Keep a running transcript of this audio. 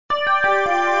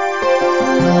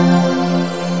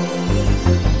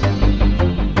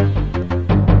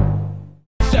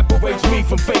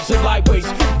always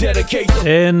dedicate.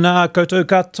 Koutou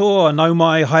katoa, nau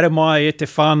mai, haere mai e te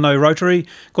whānau Rotary,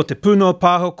 ko te pūnoa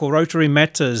pāho ko Rotary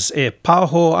Matters, e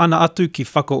pāho ana atu ki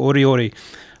whakaoriori.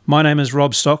 My name is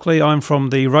Rob Stockley. I'm from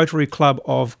the Rotary Club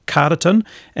of Carterton,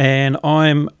 and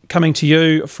I'm coming to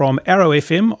you from Arrow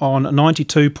FM on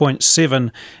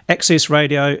 92.7 Access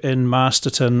Radio in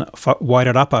Masterton,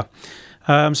 Wairarapa.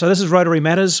 So this is Rotary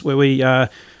Matters, where we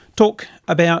talk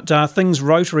about things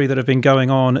Rotary that have been going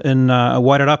on in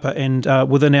Wairarapa and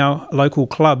within our local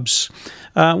clubs.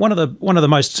 One of the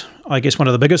most, I guess, one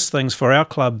of the biggest things for our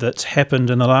club that's happened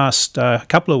in the last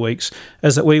couple of weeks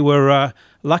is that we were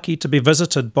lucky to be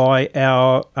visited by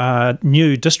our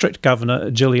new district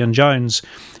governor, Gillian Jones,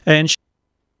 and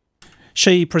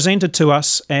she presented to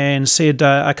us and said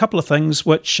a couple of things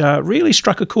which really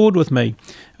struck a chord with me.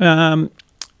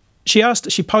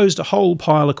 She posed a whole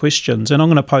pile of questions, and I'm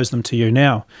going to pose them to you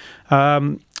now.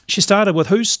 She started with,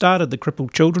 who started the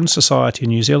Crippled Children's Society in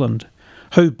New Zealand?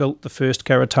 Who built the first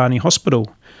Karatani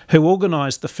hospital? Who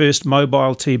organised the first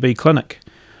mobile TB clinic?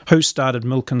 Who started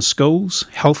Milken schools,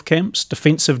 health camps,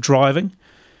 defensive driving?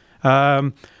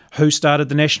 Who started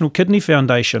the National Kidney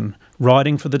Foundation,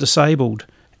 Riding for the Disabled,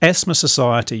 Asthma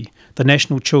Society, the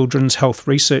National Children's Health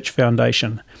Research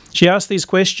Foundation? She asked these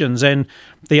questions, and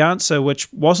the answer,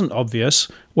 which wasn't obvious,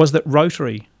 was that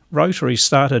Rotary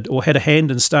started or had a hand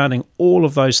in starting all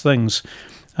of those things.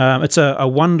 It's a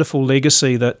wonderful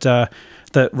legacy that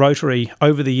Rotary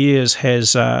over the years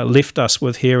has left us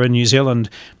with here in New Zealand,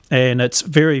 and it's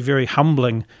very, very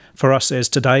humbling for us as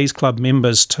today's club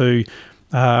members to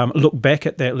look back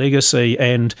at that legacy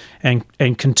and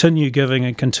continue giving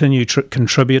and continue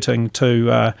contributing to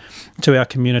our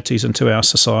communities and to our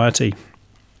society.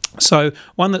 So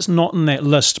one that's not in that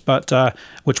list, but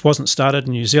which wasn't started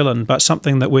in New Zealand, but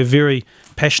something that we're very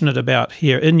passionate about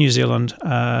here in New Zealand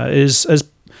is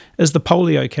the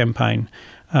polio campaign.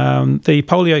 The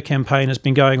polio campaign has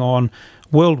been going on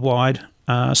worldwide,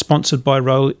 sponsored by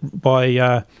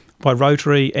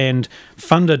Rotary and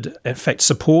funded, in fact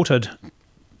supported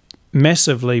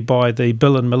massively by the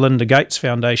Bill and Melinda Gates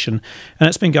Foundation, and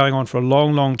it's been going on for a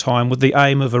long, long time with the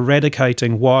aim of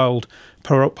eradicating wild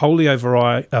polio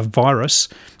virus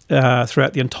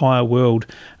throughout the entire world.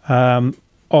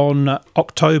 On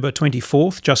October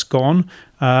 24th, just gone,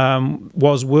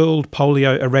 was World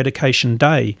Polio Eradication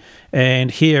Day.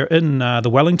 And here in the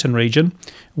Wellington region,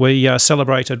 we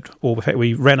celebrated, or in fact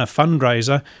we ran a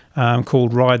fundraiser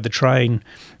called Ride the Train.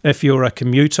 If you're a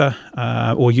commuter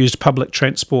or used public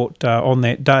transport on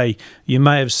that day, you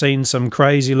may have seen some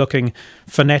crazy-looking,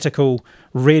 fanatical,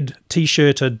 red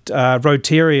T-shirted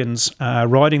Rotarians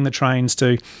riding the trains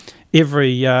to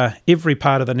every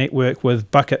part of the network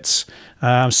with buckets.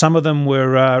 Some of them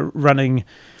were running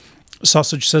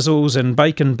sausage sizzles and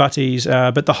bacon butties,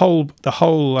 but the whole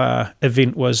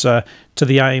event was to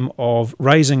the aim of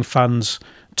raising funds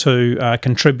to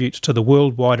contribute to the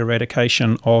worldwide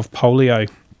eradication of polio.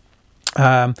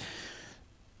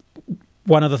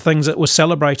 One of the things that was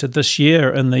celebrated this year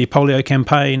in the polio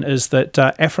campaign is that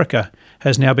Africa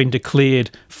has now been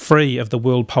declared free of the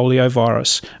world polio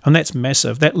virus, and that's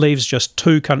massive. That leaves just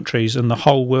 2 countries in the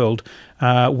whole world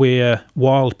where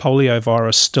wild polio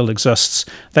virus still exists.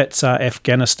 That's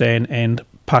Afghanistan and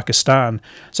Pakistan.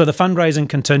 So the fundraising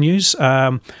continues.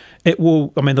 It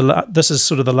will. I mean, this is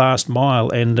sort of the last mile,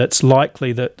 and it's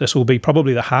likely that this will be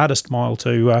probably the hardest mile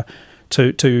to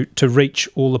reach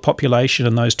all the population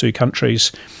in those 2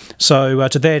 countries. So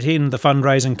to that end, the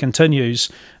fundraising continues.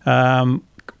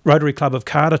 Rotary Club of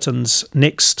Carterton's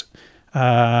next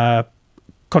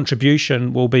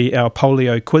contribution will be our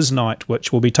polio quiz night,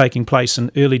 which will be taking place in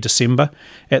early December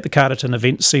at the Carterton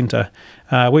Event Centre.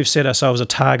 We've set ourselves a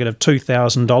target of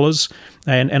 $2,000,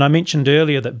 and I mentioned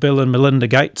earlier that Bill and Melinda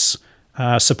Gates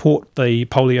support the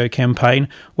polio campaign.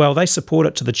 Well, they support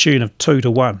it to the tune of 2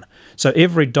 to 1. So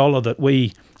every dollar that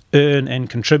we earn and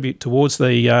contribute towards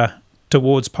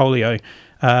polio,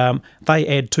 they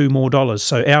add $2 more.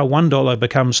 So our $1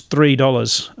 becomes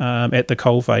 $3 at the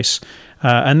coalface,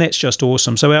 and that's just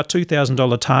awesome. So our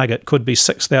 $2,000 target could be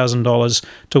 $6,000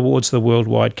 towards the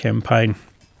worldwide campaign.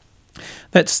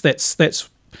 That's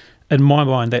in my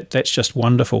mind that's just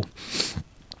wonderful.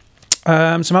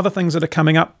 Some other things that are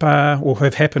coming up or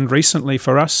have happened recently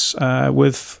for us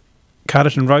with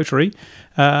Carterton Rotary,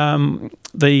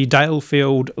 the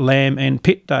Dalefield Lamb and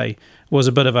Pet Day was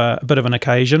a bit of an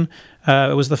occasion.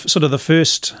 It was the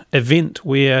first event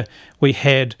where we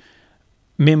had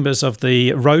members of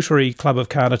the Rotary Club of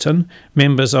Carterton,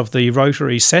 members of the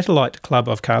Rotary Satellite Club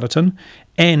of Carterton,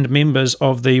 and members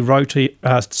of the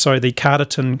the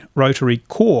Carterton Rotary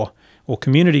Corps or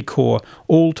Community Corps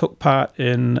all took part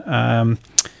in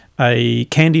a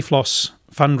candy floss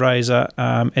fundraiser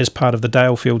as part of the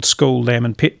Dalefield School Lamb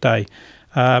and Pet Day.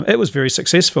 It was very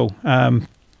successful.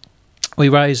 We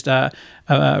raised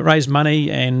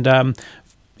money, and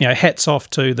hats off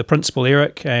to the principal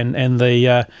Eric and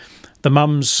the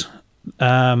mums,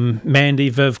 Mandy,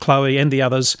 Viv, Chloe, and the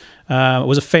others. It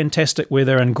was a fantastic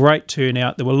weather and great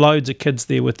turnout. There were loads of kids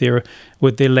there with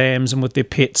their lambs and with their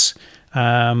pets.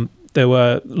 There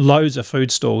were loads of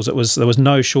food stalls. There was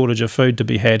no shortage of food to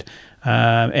be had,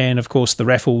 and of course the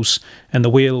raffles and the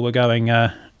wheel were going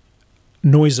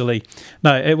noisily.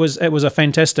 No, it was a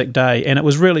fantastic day, and it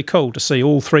was really cool to see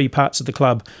all three parts of the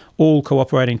club all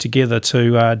cooperating together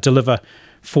to deliver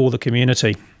for the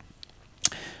community.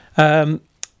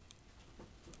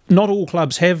 Not all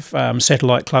clubs have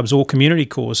satellite clubs or community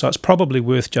cores, so it's probably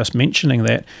worth just mentioning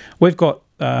that. We've got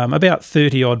about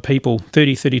 30-odd people,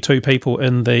 32 people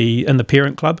in the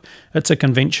parent club. It's a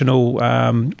conventional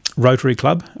Rotary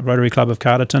Club of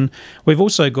Carterton. We've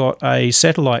also got a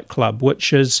satellite club,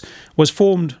 which was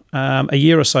formed a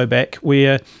year or so back,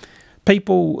 where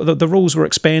the rules were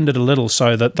expanded a little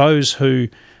so that those who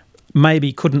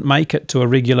maybe couldn't make it to a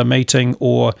regular meeting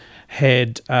or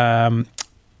they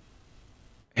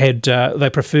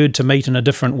preferred to meet in a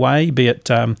different way, be it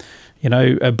a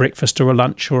breakfast or a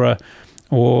lunch or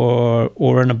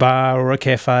in a bar or a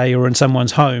cafe or in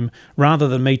someone's home, rather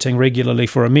than meeting regularly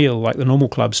for a meal like the normal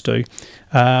clubs do.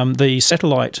 The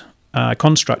satellite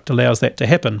construct allows that to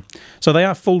happen. So they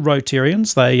are full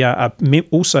Rotarians. They are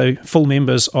also full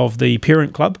members of the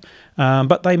parent club,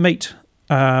 but they meet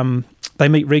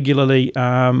regularly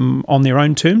on their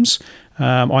own terms.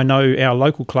 I know our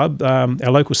local club,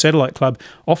 our local satellite club,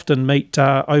 often meet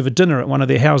over dinner at one of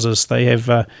their houses. They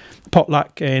have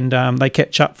potluck, and they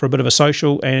catch up for a bit of a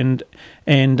social and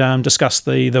discuss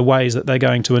the ways that they're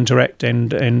going to interact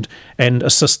and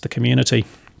assist the community.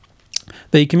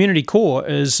 The community core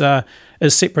is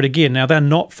separate again. Now, they're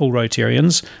not full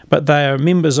Rotarians, but they are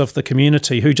members of the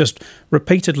community who just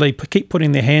repeatedly keep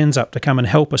putting their hands up to come and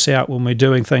help us out when we're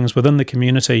doing things within the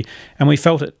community. And we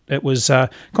felt it was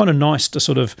kind of nice to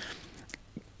sort of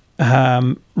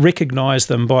recognise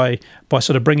them by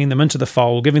sort of bringing them into the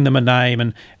fold, giving them a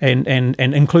name, and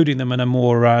including them in a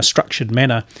more structured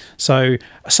manner. So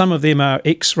some of them are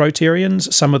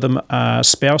ex-Rotarians, some of them are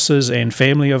spouses and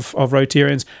family of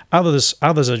Rotarians. Others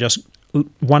are just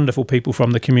wonderful people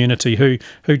from the community who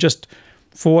just,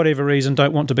 for whatever reason,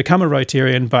 don't want to become a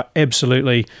Rotarian, but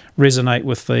absolutely resonate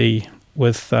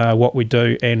with what we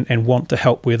do and want to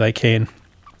help where they can.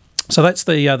 So that's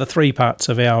the three parts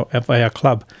of our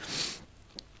club.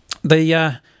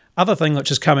 The other thing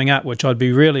which is coming up, which I'd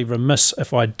be really remiss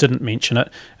if I didn't mention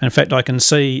it. In fact, I can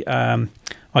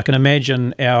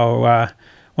imagine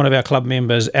one of our club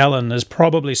members, Alan, is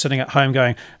probably sitting at home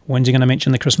going, "When's he going to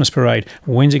mention the Christmas parade?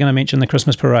 When's he going to mention the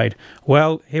Christmas parade?"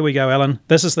 Well, here we go, Alan.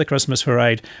 This is the Christmas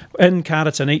parade. In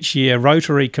Carterton each year,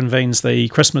 Rotary convenes the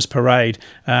Christmas parade.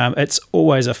 It's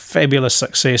always a fabulous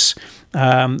success.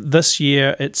 This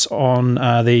year it's on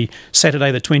the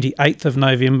Saturday the 28th of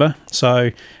November,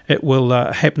 so it will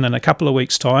happen in a couple of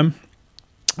weeks' time.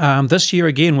 This year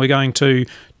again we're going to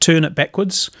turn it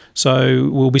backwards, so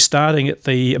we'll be starting at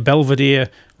the Belvedere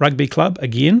Rugby Club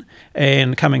again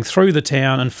and coming through the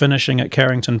town and finishing at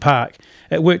Carrington Park.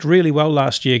 It worked really well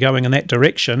last year going in that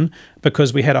direction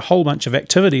because we had a whole bunch of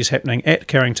activities happening at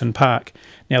Carrington Park.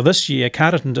 Now this year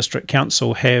Carterton District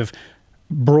Council have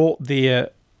brought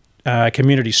their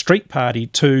community street party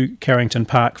to Carrington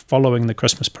Park following the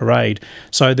Christmas parade.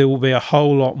 So there will be a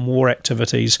whole lot more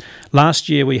activities. Last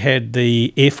year we had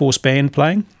the Air Force Band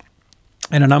playing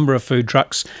and a number of food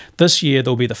trucks. This year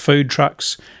there'll be the food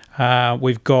trucks.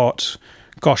 We've got,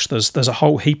 there's a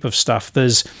whole heap of stuff.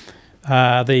 There's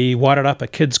the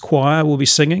Wairarapa Kids Choir will be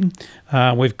singing.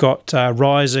 We've got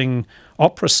rising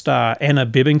opera star Anna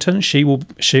Bebbington. She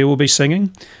will be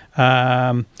singing.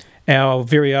 Our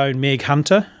very own Meg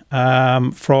Hunter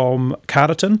from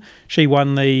Carterton. She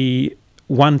won the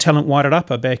One Talent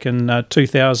Wairarapa back in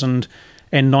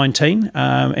 2019,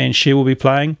 and she will be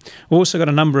playing. We've also got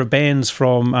a number of bands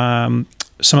from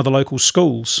some of the local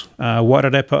schools.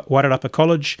 Wairarapa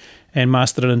College and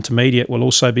Masterton Intermediate will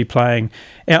also be playing.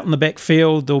 Out in the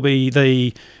backfield, there'll be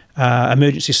the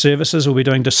emergency services will be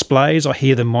doing displays. I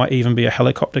hear there might even be a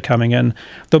helicopter coming in.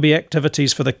 There'll be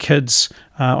activities for the kids.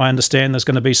 I understand there's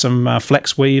going to be some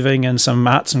flax weaving and some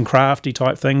arts and crafty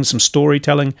type things, some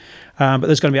storytelling, but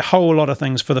there's going to be a whole lot of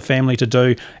things for the family to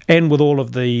do, and with all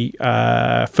of the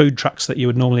food trucks that you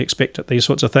would normally expect at these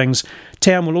sorts of things.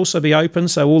 Town will also be open,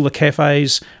 so all the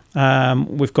cafes.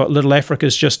 We've got Little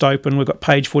Africa's just open. We've got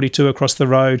Page 42 across the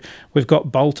road. We've got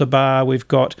Bolter Bar. We've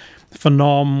got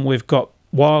Phenom. We've got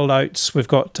Wild Oats, we've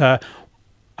got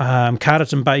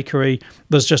Carterton Bakery.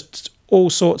 There's just all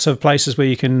sorts of places where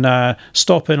you can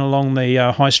stop in along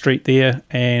the high street there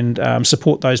and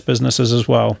support those businesses as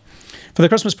well. For the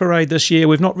Christmas parade this year,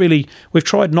 we've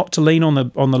tried not to lean on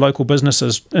the local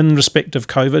businesses in respect of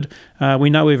COVID. We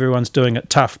know everyone's doing it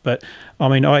tough, but I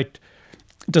mean,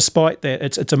 despite that,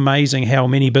 it's amazing how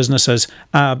many businesses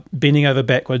are bending over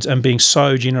backwards and being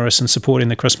so generous in supporting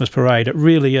the Christmas parade. It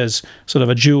really is sort of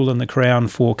a jewel in the crown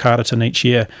for Carterton each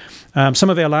year. Some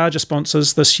of our larger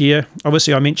sponsors this year,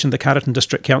 obviously I mentioned the Carterton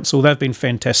District Council. They've been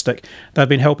fantastic. They've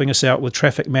been helping us out with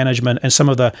traffic management and some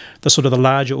of the sort of the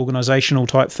larger organisational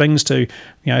type things to,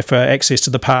 for access to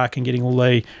the park and getting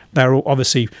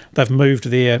they've moved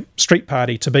their street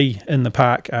party to be in the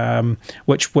park,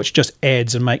 which just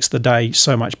adds and makes the day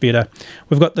so much better.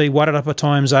 We've got the Wairarapa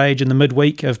Times Age in the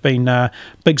midweek have been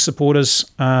big supporters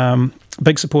of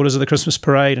the Christmas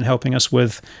parade and helping us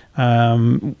with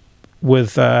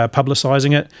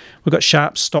publicising it. We've got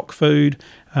Sharp's Stock Food.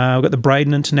 We've got the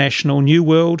Braden International, New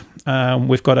World.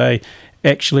 We've got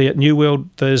actually at New World,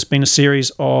 there's been a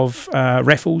series of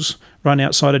raffles run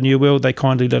outside of New World. They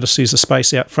kindly let us use the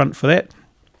space out front for that.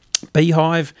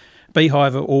 Beehive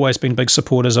have always been big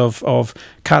supporters of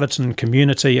Carterton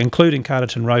community, including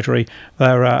Carterton Rotary.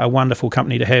 They're a wonderful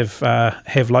company to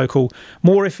have local.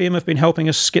 More FM have been helping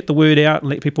us get the word out and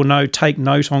let people know, take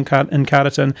note in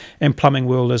Carterton, and Plumbing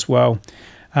World as well.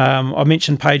 I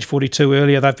mentioned Page 42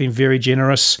 earlier. They've been very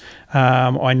generous.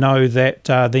 I know that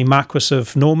the Marquis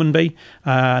of Normanby,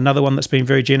 another one that's been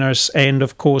very generous, and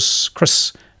of course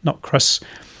Crystal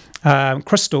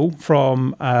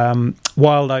from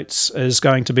Wild Oats is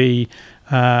going to be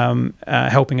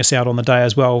helping us out on the day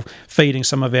as well, feeding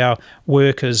some of our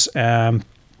workers,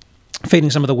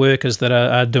 feeding some of the workers that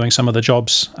are doing some of the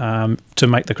jobs to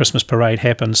make the Christmas parade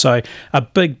happen. So a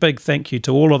big thank you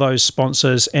to all of those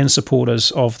sponsors and supporters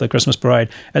of the Christmas parade.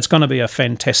 It's going to be a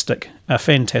fantastic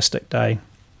day.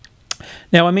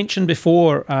 Now, I mentioned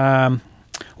before, I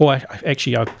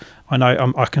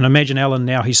know I can imagine Alan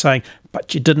now. He's saying,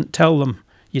 "But you didn't tell them.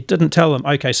 You didn't tell them."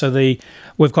 Okay, so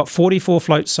we've got 44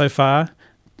 floats so far.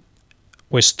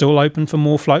 We're still open for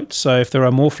more floats. So if there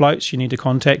are more floats, you need to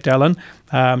contact Alan.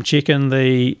 Check in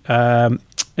the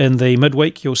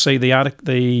midweek. You'll see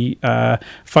the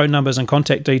phone numbers and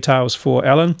contact details for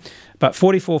Alan. But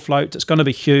 44 floats. It's going to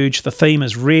be huge. The theme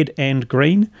is red and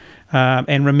green.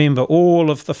 And remember, all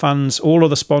of the funds, all of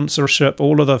the sponsorship,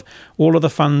 all of the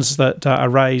funds that are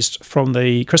raised from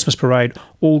the Christmas parade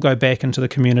all go back into the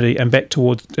community and back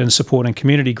towards and supporting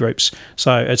community groups.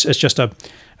 So it's just a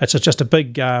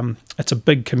big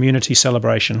community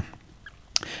celebration.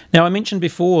 Now, I mentioned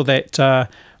before that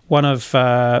one of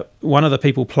the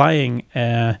people playing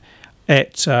in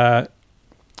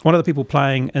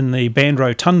the band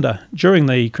rotunda during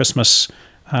the Christmas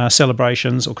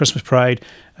celebrations or Christmas parade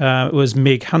was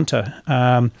Meg Hunter,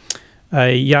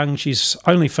 she's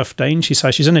only 15.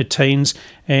 She's in her teens,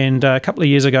 and a couple of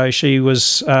years ago she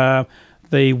was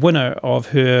the winner of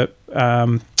her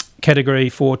category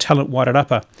for Talent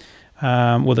Wairarapa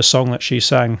with a song that she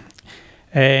sang.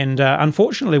 And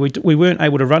unfortunately, we weren't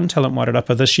able to run Talent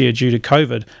Wairarapa this year due to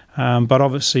COVID, but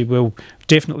obviously we'll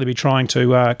definitely be trying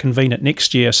to convene it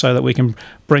next year so that we can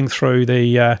bring through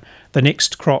the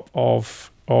next crop of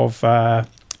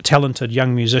talented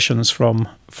young musicians from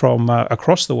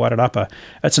across the Wairarapa.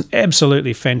 It's an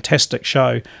absolutely fantastic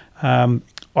show.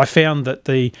 I found that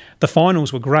the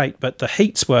finals were great, but the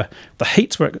heats were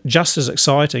just as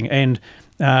exciting, and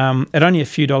at only a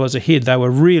few dollars a head, they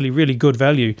were really, really good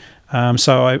value.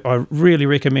 So I really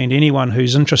recommend anyone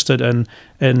who's interested in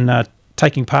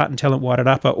taking part in Talent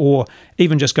Wairarapa, or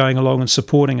even just going along and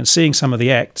supporting and seeing some of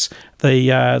the acts.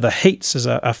 The heats is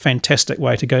a fantastic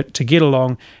way to get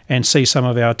along and see some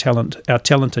of our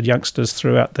talented youngsters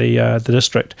throughout the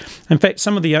district. In fact,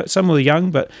 some of the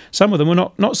young, but some of them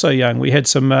were not so young. We had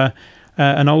some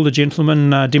an older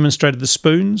gentleman demonstrated the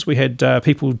spoons. We had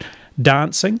people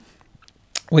dancing.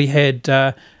 We had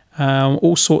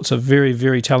all sorts of very,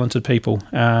 very talented people,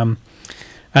 and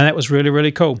that was really,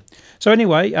 really cool. So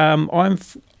anyway, I'm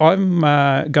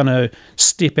going to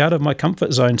step out of my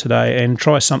comfort zone today and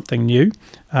try something new.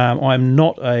 I'm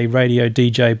not a radio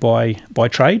DJ by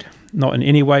trade, not in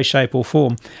any way, shape or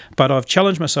form, but I've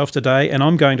challenged myself today, and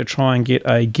I'm going to try and get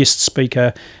a guest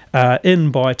speaker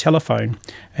in by telephone.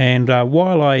 And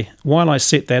while I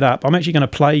set that up, I'm actually going to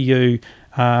play you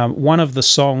one of the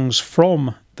songs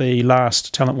from the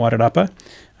last Talent Wairarapa.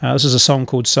 This is a song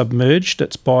called Submerged.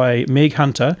 It's by Meg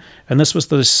Hunter, and this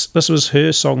was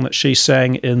her song that she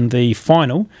sang in the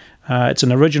final It's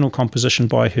an original composition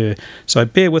by her. So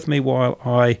bear with me while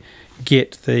I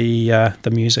get the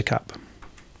music up.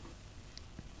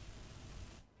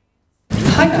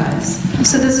 Hi guys,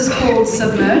 so this is called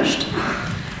Submerged,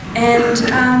 and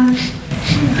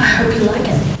I hope you like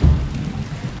it.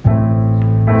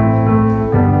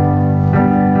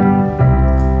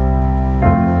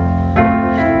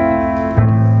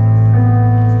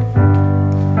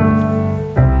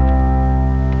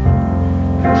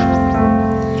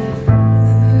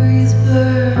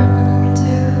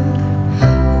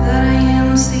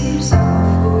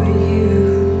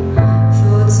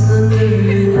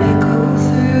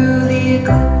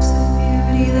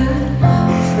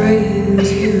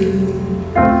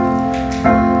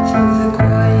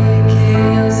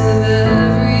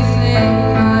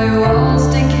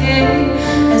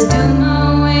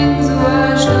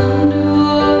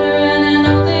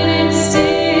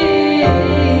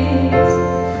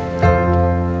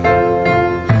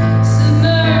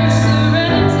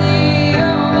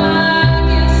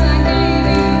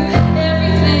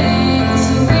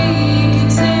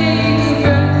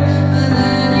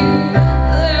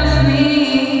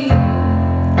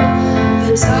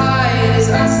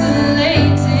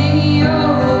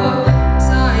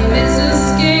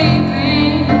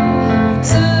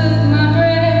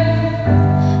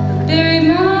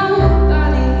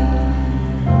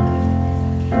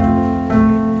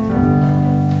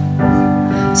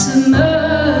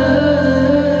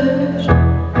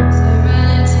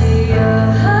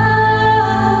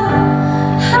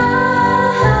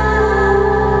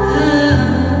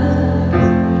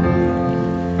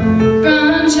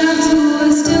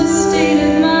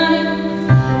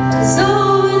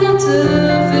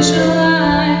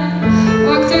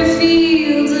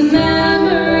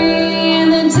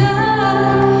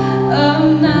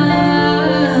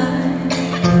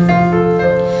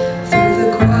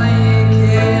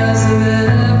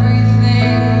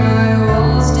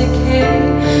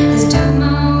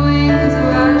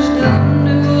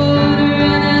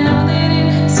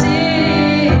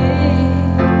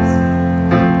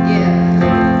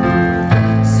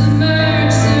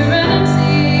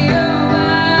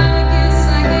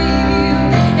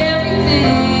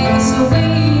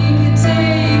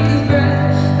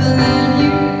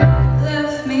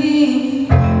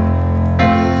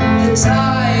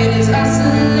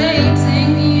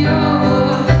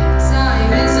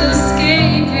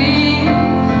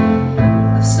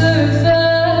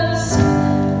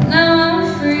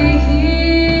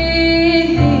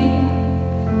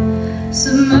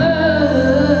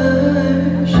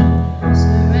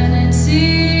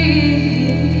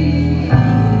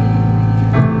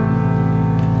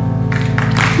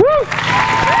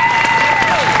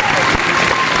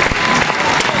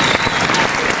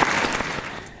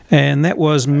 And that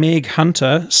was Meg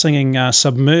Hunter singing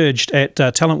Submerged at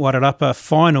Talent Wairarapa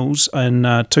Finals in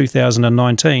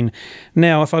 2019.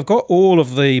 Now, if I've got all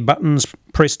of the buttons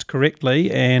pressed correctly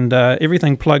and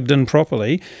everything plugged in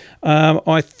properly,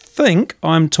 I think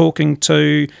I'm talking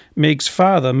to Meg's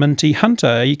father, Minty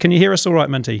Hunter. Can you hear us all right,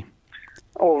 Minty?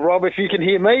 Oh, Rob, if you can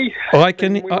hear me, we might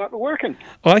be working.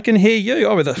 I can hear you.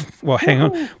 Oh, well, hang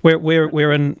on.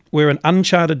 We're in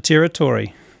uncharted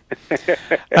territory.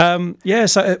 Yeah,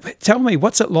 so tell me,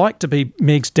 what's it like to be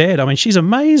Meg's dad? I mean, she's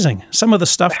amazing. Some of the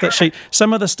stuff that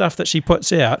she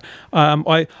puts out.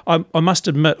 I must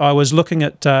admit, I was looking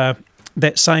at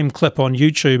that same clip on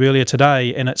YouTube earlier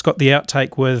today, and it's got the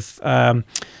outtake with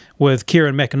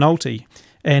Kieran McAnulty,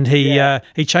 and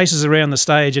he chases around the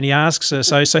stage and he asks her,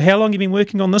 so how long have you been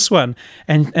working on this one?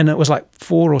 And it was like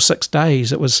 4 or 6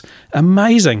 days. It was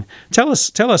amazing. Tell us,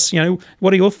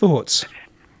 what are your thoughts?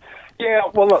 Yeah,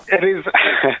 well, look, it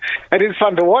is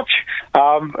fun to watch.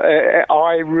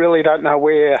 I really don't know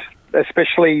where,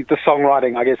 especially the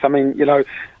songwriting, I guess. I mean,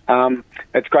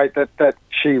 it's great that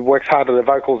she works hard at the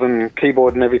vocals and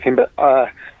keyboard and everything, but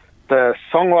the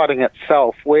songwriting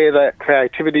itself, where that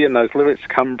creativity and those lyrics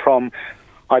come from,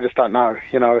 I just don't know.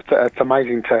 It's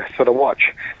amazing to sort of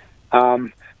watch.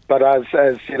 But as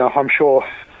I'm sure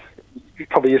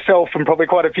probably yourself and probably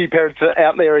quite a few parents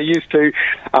out there are used to,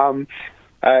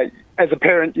 as a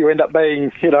parent, you end up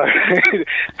being,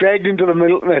 dragged into the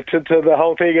middle to the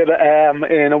whole thing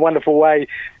in a wonderful way,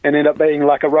 and end up being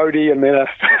like a roadie and then a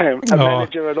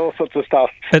manager and all sorts of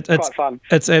stuff. It's quite fun.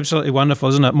 It's absolutely wonderful,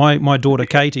 isn't it? My daughter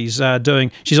Katie's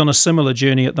she's on a similar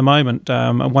journey at the moment.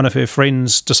 One of her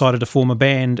friends decided to form a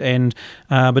band, and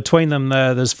between them,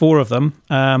 there's 4 of them.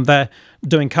 They're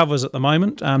doing covers at the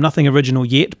moment, nothing original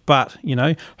yet, but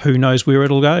who knows where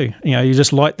it'll go. You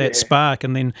just light that spark,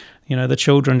 and then the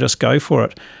children just go for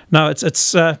it. No,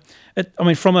 it's I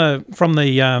mean, from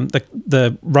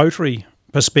the Rotary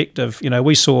perspective, you know,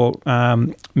 we saw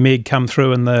Meg come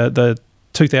through in the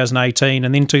 2018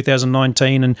 and then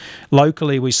 2019, and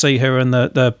locally we see her in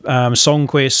the Song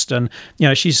Quest, and you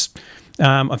know she's.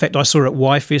 In fact, I saw her at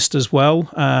YFest as well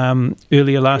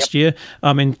earlier last year.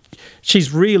 I mean,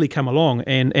 she's really come along,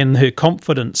 and her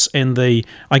confidence and the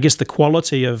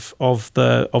quality of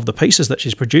the pieces that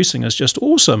she's producing is just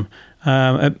awesome.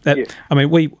 I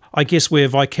mean, I guess we're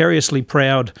vicariously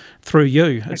proud through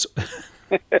you.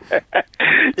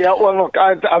 Yeah, well, look,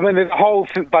 I mean, there's a whole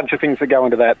bunch of things that go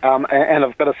into that, and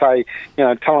I've got to say, you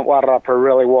know, Talent Wairarapa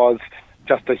really was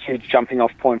just a huge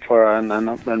jumping-off point for her,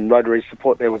 and Rotary's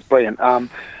support there was brilliant. I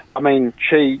mean,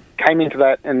 she came into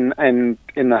that, and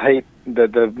in the heat,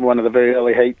 the one of the very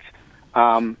early heats,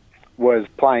 was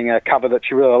playing a cover that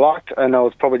she really liked, and it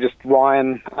was probably just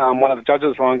Ryan, one of the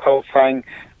judges, Ryan Cole, saying,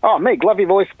 "Oh, Meg, love your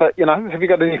voice, but, you know, have you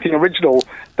got anything original?"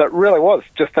 That really was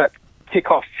just that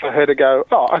kick-off for her to go,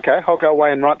 "Oh, okay, I'll go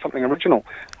away and write something original."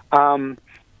 And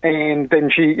then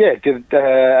she, did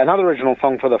another original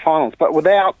song for the finals, but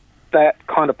without that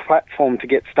kind of platform to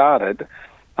get started,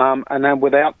 and then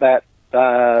without that,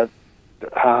 the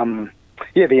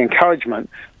encouragement,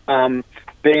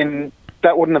 then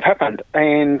that wouldn't have happened.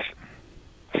 And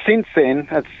since then,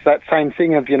 it's that same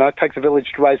thing of, you know, it takes a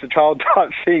village to raise a child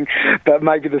type thing, but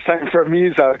maybe the same for a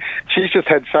muso. She's just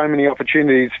had so many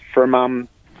opportunities from,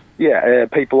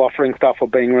 people offering stuff or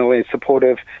being really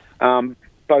supportive,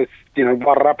 both, you know,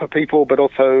 Wairarapa people, but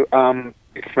also from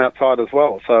outside as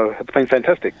well. So it's been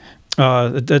fantastic.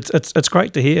 It's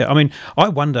great to hear. I mean, I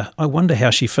wonder how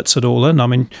she fits it all in. I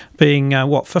mean, being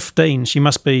 15, she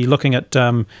must be looking at.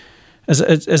 Is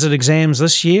it exams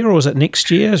this year or is it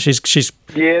next year? She's she's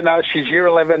year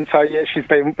 11. So yeah,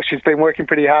 she's been working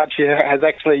pretty hard. She has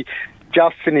actually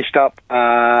just finished up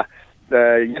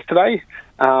yesterday.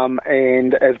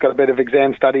 And has got a bit of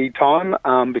exam study time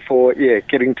before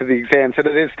getting to the exams. And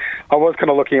it is. I was kind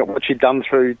of looking at what she'd done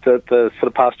through the sort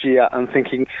of past year and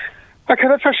thinking, okay,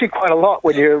 that's actually quite a lot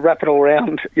when you wrap it all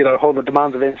around, you know, all the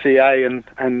demands of NCA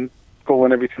and school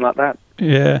and everything like that.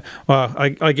 Yeah, well,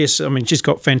 I guess, I mean, she's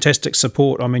got fantastic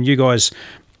support. I mean, you guys,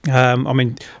 I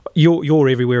mean, you're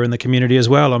everywhere in the community as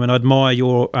well. I mean, I admire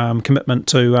your commitment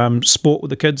to sport with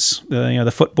the kids, you know,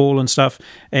 the football and stuff,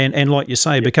 and like you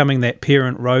say, becoming that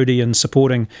parent roadie and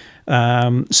supporting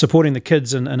the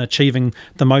kids and achieving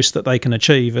the most that they can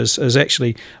achieve is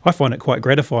actually, I find it quite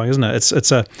gratifying, isn't it?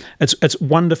 It's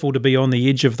wonderful to be on the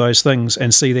edge of those things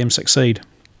and see them succeed.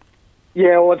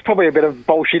 Yeah, well, it's probably a bit of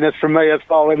bullshiness from me as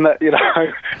well, in that, you know,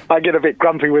 I get a bit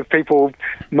grumpy with people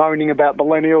moaning about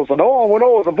millennials and, when I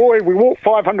was a boy, we walked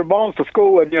 500 miles to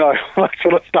school and, you know, that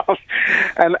sort of stuff.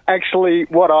 And actually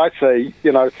what I see,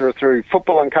 you know, through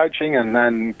football and coaching and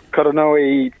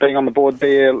Koronui being on the board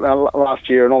there last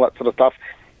year and all that sort of stuff,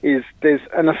 is there's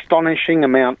an astonishing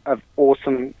amount of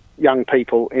awesome young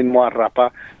people in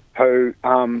Wairarapa who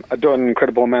are doing an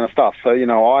incredible amount of stuff. So, you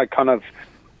know, I kind of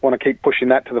want to keep pushing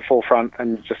that to the forefront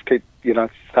and just keep, you know,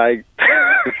 saying...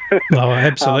 Oh,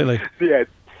 absolutely.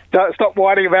 Don't stop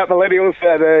whining about millennials.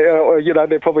 You know,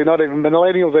 they're probably not even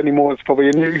millennials anymore. It's probably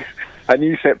a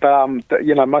new set. But,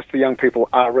 you know, most of the young people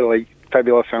are really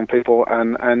fabulous young people.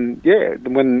 And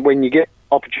when you get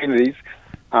opportunities,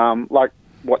 like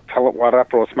what Talent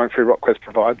Wairarapa or Smoke Free Rock Quest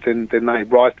provides, then they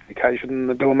rise to the occasion and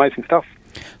they do amazing stuff.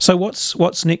 So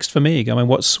what's next for Meg? I mean,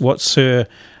 what's her...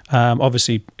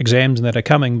 obviously exams and that are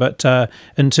coming, but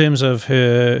in terms of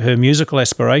her musical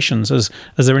aspirations, is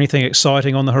there anything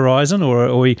exciting on the horizon,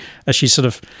 or is she sort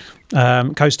of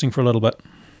coasting for a little bit?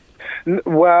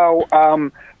 Well,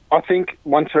 I think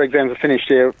once her exams are finished,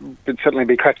 we'd certainly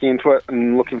be cracking into it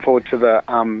and looking forward to the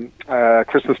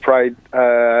Christmas parade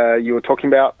you were talking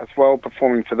about as well,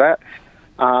 performing for that.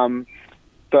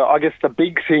 I guess the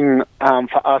big thing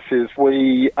for us is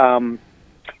we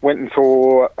went and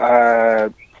saw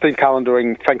Steve Carlin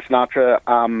doing Frank Sinatra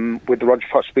with the Roger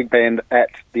Fox Big Band at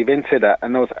the event centre,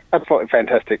 and it was absolutely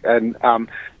fantastic. And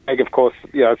Meg, of course,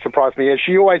 you know, surprised me, as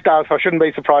she always does, so I shouldn't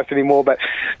be surprised anymore, but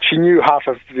she knew half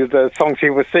of the songs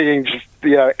he was singing. Just,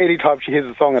 you know, any time she hears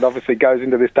a song, it obviously goes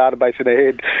into this database in her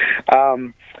head.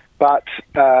 But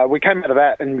we came out of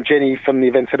that, and Jenny from the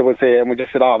event centre was there, and we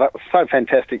just said, "Oh, that was so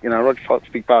fantastic." You know, Roger Fox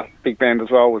Big Band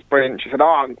as well was brilliant. She said,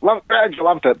 "Oh, glad you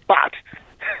loved it, but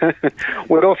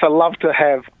we'd also love to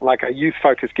have like a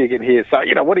youth-focused gig in here. So,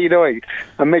 you know, what are you doing?"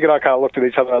 And Meg and I kind of looked at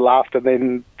each other and laughed, and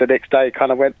then the next day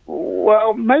kind of went,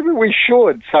 "Well, maybe we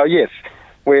should." So yes,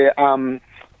 we've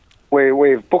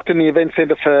booked in the event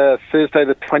centre for Thursday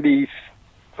the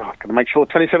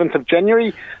 27th of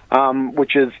January,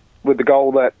 which is with the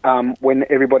goal that when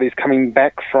everybody's coming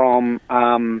back from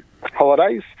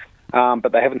holidays,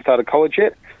 but they haven't started college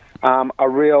yet. I'm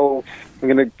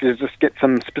going to just get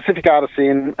some specific artists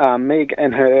in. Meg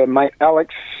and her mate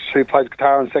Alex, who plays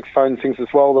guitar and saxophone and sings as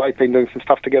well. They've been doing some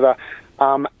stuff together,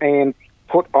 and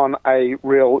put on a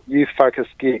real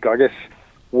youth-focused gig. I guess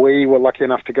we were lucky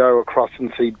enough to go across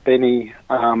and see Benny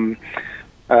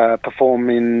perform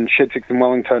in Shed 6 in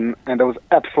Wellington, and it was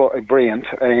absolutely brilliant.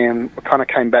 And we kind of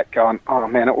came back going, oh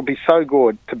man, it would be so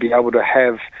good to be able to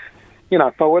have,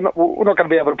 but we're not going to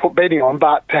be able to put Benny on,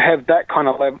 but to have that kind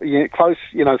of level, close,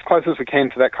 as close as we can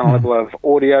to that kind of level of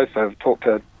audio. So I've talked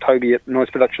to Toby at Noise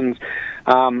Productions,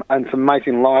 and some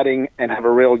amazing lighting, and have a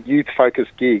real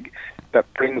youth-focused gig that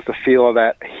brings the feel of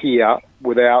that here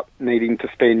without needing to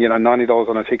spend, $90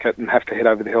 on a ticket and have to head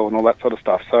over the hill and all that sort of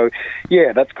stuff. So,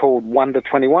 yeah, that's called Wonder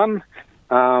 21,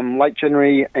 late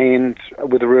January, and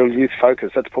with a real youth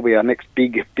focus. That's probably our next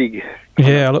big.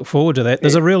 Yeah, I look forward to that.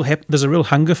 There's a real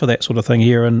hunger for that sort of thing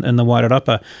here in the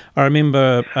Wairarapa. I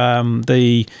remember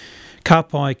the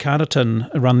Kāpai Kānatin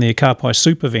run their Kāpai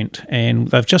Soup event, and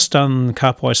they've just done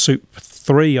Kāpai Soup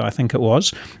 3, I think it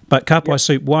was, but Kāpai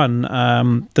Soup 1,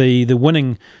 the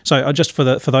winning. So just for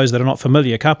those that are not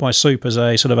familiar, Kāpai Soup is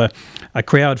a sort of a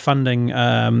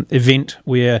crowdfunding event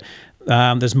where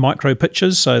there's micro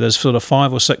pitches. So there's sort of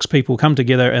 5 or 6 people come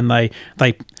together, and they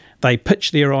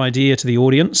pitch their idea to the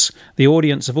audience. The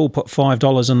audience have all put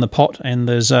 $5 in the pot, and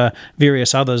there's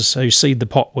various others who seed the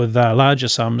pot with larger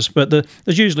sums. But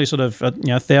there's usually sort of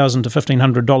 $1,000 to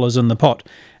 $1,500 in the pot,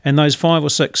 and those 5 or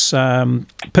 6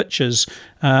 pitches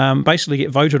basically get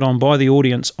voted on by the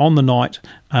audience on the night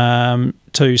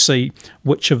to see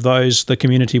which of those the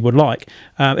community would like.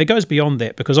 It goes beyond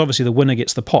that, because obviously the winner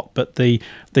gets the pot, but the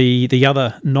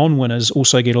other non-winners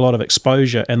also get a lot of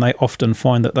exposure, and they often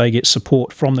find that they get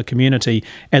support from the community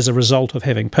as a result of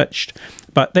having pitched.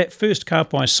 But that first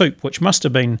Kāpai Soup, which must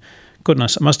have been,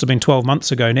 goodness, it must have been 12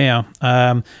 months ago now,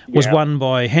 was won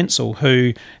by Hansel,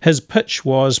 who his pitch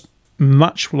was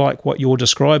much like what you're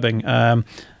describing,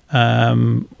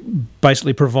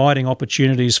 basically providing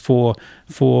opportunities for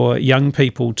young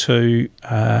people to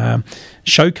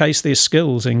showcase their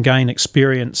skills and gain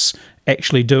experience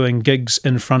actually doing gigs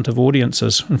in front of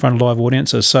audiences, in front of live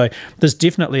audiences. So there's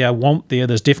definitely a want there,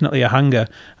 there's definitely a hunger.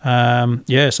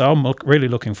 So I'm really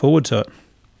looking forward to it.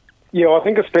 Yeah, I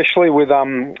think especially with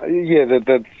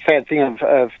the sad thing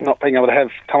of not being able to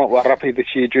have Come Up Wairarapi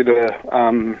this year due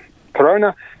to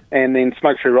Corona, and then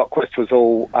Smoke Free Rock Quest was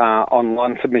all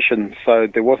online submissions, so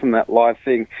there wasn't that live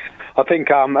thing. I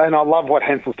think, and I love what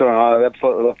Hansel's doing. I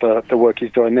absolutely love the work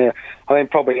he's doing there. I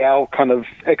think probably our kind of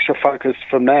extra focus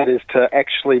from that is to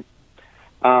actually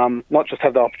not just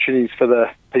have the opportunities for the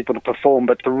people to perform,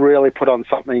 but to really put on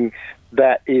something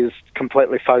that is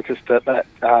completely focused at that,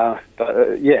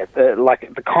 like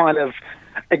the kind of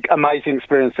amazing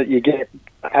experience that you get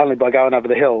only by going over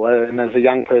the hill. And as a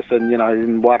young person,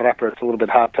 in Wairarapa, it's a little bit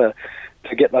hard to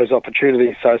get those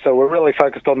opportunities. So we're really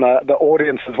focused on the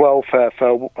audience as well for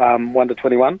Wonder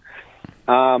 21.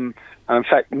 In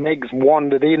fact, Meg's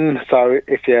wandered in, so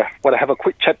if you want to have a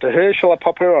quick chat to her, shall I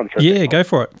pop her on for a second? Go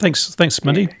for it. Thanks,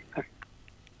 Mindy. Yeah.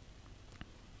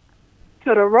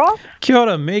 Kia ora, Rob. Kia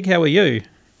ora, Meg. How are you?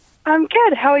 I'm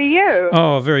good. How are you?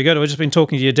 Oh, very good. I've just been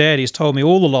talking to your dad. He's told me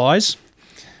all the lies.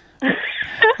 Yeah.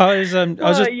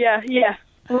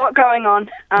 A lot going on.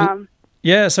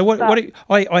 So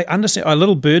I understand. A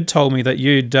little bird told me that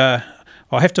you'd.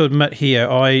 I have to admit here,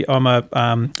 I'm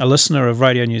a listener of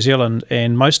Radio New Zealand,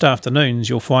 and most afternoons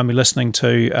you'll find me listening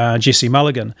to Jesse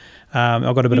Mulligan.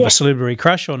 I've got a bit of a celebrity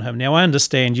crush on him. Now, I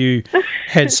understand you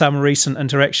had some recent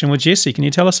interaction with Jesse. Can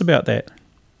you tell us about that?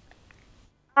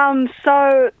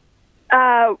 There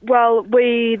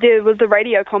was a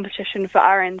radio competition for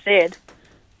RNZ,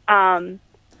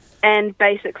 and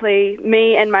basically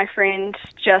me and my friend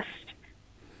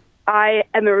I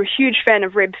am a huge fan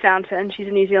of Reb Fountain. She's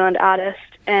a New Zealand artist,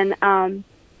 and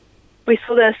we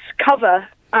saw this cover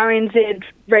RNZ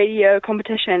radio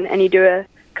competition, and you do a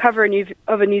cover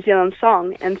of a New Zealand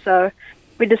song, and so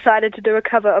we decided to do a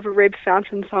cover of a Reb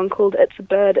Fountain song called "It's a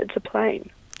Bird, It's a Plane."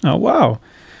 Oh wow!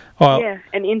 Yeah,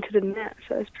 and entered in that,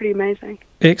 so it's pretty amazing.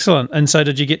 Excellent. And so,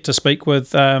 did you get to speak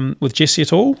with Jesse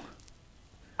at all?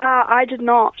 I did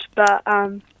not, but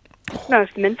no,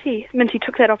 Minty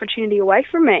took that opportunity away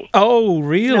from me. Oh,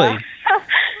 really? No.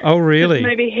 Oh, really?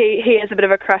 Maybe he has a bit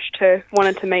of a crush too.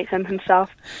 Wanted to meet him himself.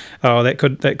 Oh, that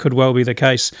could well be the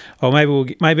case. Oh,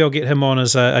 maybe I'll get him on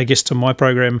as a guest to my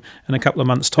program in a couple of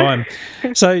months' time.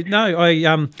 So no,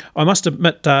 I must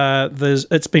admit,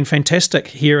 it's been fantastic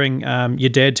hearing your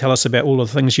dad tell us about all the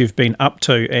things you've been up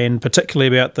to, and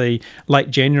particularly about the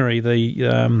late January,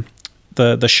 the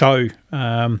show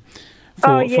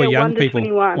for young 1 to people.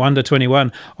 21. 1 to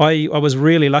 21. I was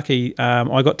really lucky.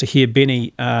 I got to hear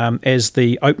Benny as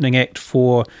the opening act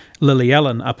for Lily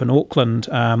Allen up in Auckland.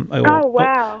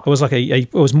 Wow! It was like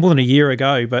it was more than a year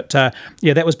ago, but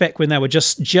yeah, that was back when they were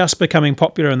just becoming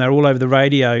popular and they're all over the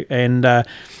radio. And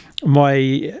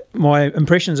my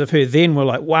impressions of her then were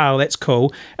like, wow, that's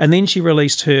cool. And then she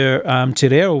released her Te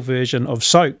Reo version of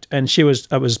Soaked, and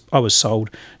I was sold.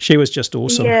 She was just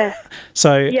awesome. Yeah.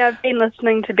 So yeah, I've been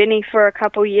listening to Benny for a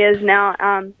couple of years now.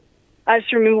 I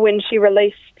just remember when she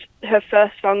released her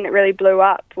first song that really blew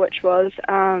up, which was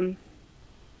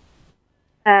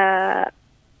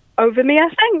Over Me, I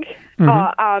think.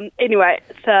 Mm-hmm. Anyway,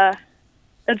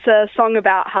 it's a song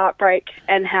about heartbreak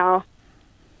and how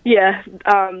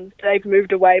they've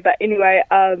moved away. But anyway,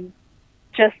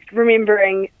 just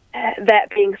remembering that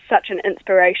being such an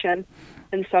inspiration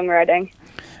in songwriting.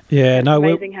 Yeah, it's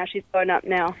amazing how she's blown up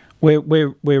now.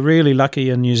 We're really lucky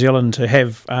in New Zealand to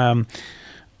have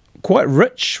quite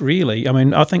rich, really. I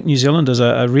mean, I think New Zealanders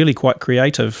are really quite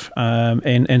creative,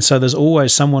 and so there's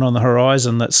always someone on the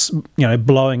horizon that's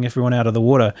blowing everyone out of the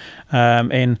water,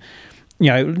 and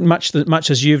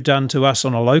much as you've done to us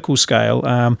on a local scale,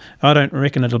 I don't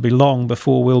reckon it'll be long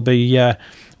before we'll be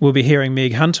hearing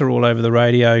Meg Hunter all over the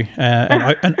radio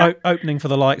and opening for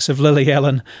the likes of Lily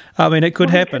Allen. I mean, it could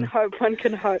happen. One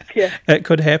can hope, yeah. It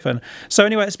could happen. So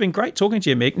anyway, it's been great talking to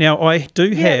you, Meg. Now, lovely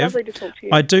to talk to you.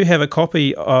 I do have a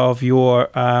copy of your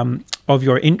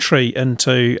entry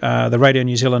into the Radio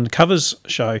New Zealand covers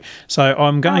show. So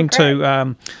I'm going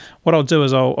to, what I'll do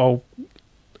is I'll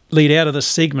lead out of this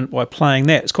segment by playing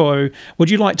that. It's called, would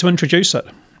you like to introduce it?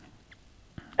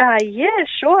 Yeah,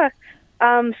 sure.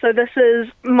 So this is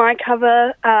my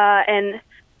cover and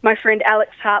my friend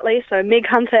Alex Hartley, so Meg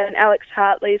Hunter and Alex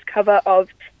Hartley's cover of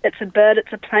It's a Bird,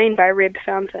 It's a Plane by Reb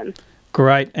Fountain.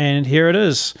 Great, and here it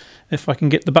is, if I can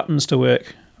get the buttons to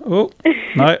work. Oh,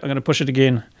 no, I'm going to push it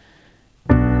again.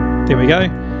 There we go.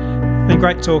 Been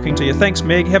great talking to you. Thanks,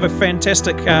 Meg. Have a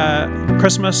fantastic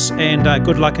Christmas and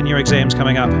good luck in your exams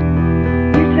coming up. You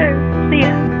too. See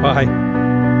ya. Bye.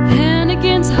 Hand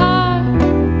against heart,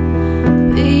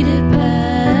 beat it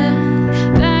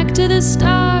back to the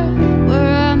start,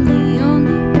 where I'm the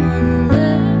only one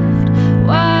left,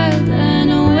 wild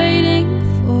and waiting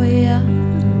for ya.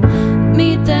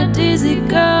 Meet that dizzy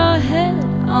girl head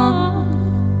on.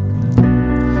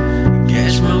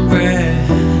 Catch my breath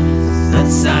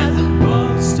inside the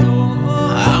bookstore.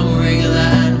 I'm a regular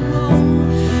animal.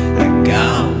 I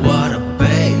got what I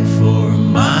paid for.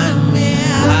 Remind me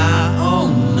I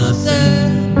own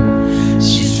nothing.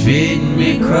 She's feeding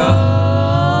me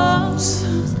cross.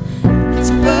 It's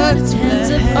a bird, it's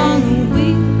hands up on the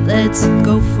wheel. Let's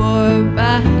go for a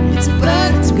ride. It's a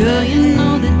bird, it's a girl, you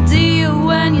know the deal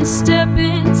when you step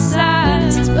inside.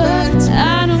 It's a bird, it's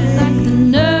I don't like the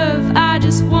nerve, I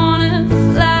just wanna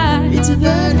fly. It's a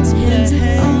bird, it's hands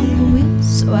up on the wheel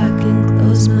so I can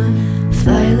close my.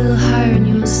 Fly a little higher in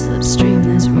your slipstream.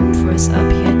 There's room for us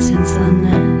up here, tense the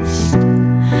nest.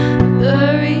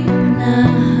 Buried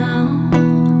now,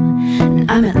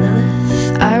 and I'm at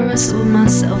Lilith. I wrestle with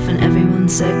myself and everyone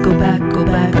said go back, but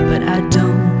I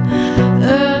don't.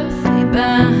 Earthly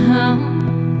bound.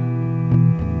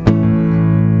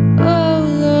 Oh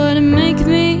Lord, make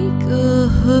me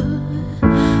good,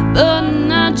 but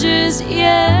not just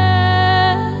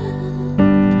yet.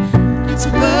 It's a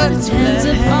bird, it's hands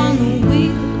up on the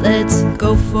wheel. Let's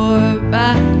go for a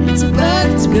ride. It's a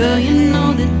bird, it's a girl, you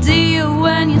know the deal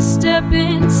when you step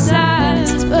inside.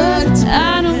 It's a bird, it's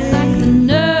I don't like the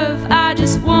nerve, I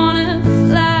just wanna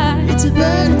fly. It's a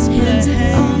bird, it's hands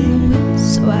up on the wheel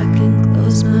so I can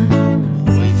close my.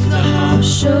 Wait for the I'll heart.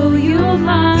 show you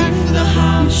mine. Wait for the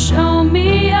heart. You show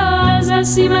me yours. I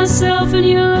see myself and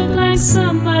you look like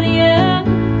somebody else.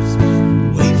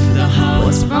 Wait for the heart.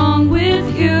 What's wrong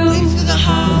with you? Wait for the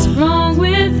heart. What's wrong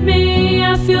with me?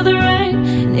 I feel the rain,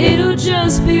 and it'll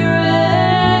just be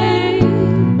rain.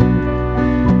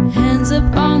 Hands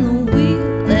up on the wheel,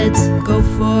 let's go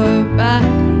for a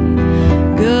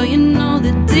ride. Girl, you know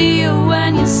the deal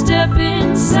when you step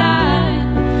inside.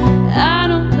 I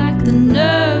don't like the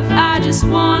nerve, I just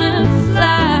wanna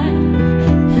fly.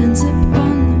 Hands up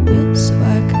on the wheel so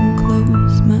I can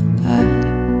close my eyes.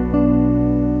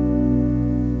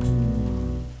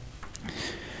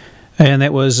 And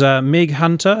that was Meg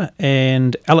Hunter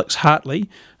and Alex Hartley,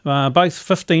 both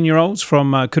 15-year-olds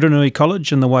from Kurunui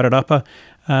College in the Wairarapa,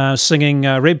 singing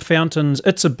Reb Fountain's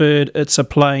It's a Bird, It's a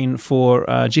Plane for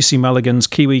Jesse Mulligan's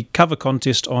Kiwi cover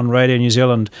contest on Radio New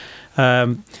Zealand.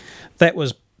 That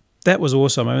was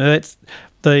awesome. I mean, that's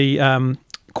the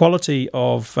quality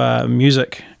of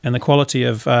music and the quality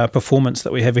of performance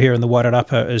that we have here in the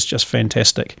Wairarapa is just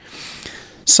fantastic.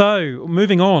 So,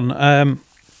 moving on,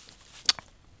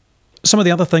 some of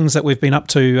the other things that we've been up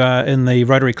to in the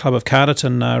Rotary Club of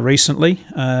Carterton recently.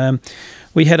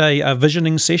 We had a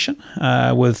visioning session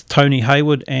with Tony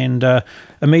Hayward and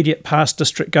immediate past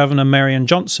District Governor Marion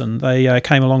Johnson. They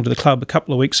came along to the club a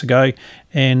couple of weeks ago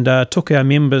and took our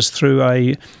members through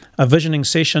a visioning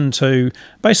session to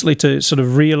basically to sort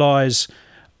of realise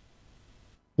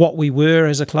what we were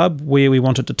as a club, where we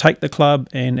wanted to take the club,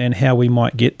 and how we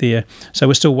might get there. So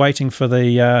we're still waiting for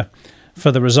the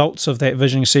results of that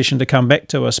visioning session to come back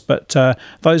to us. But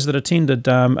those that attended,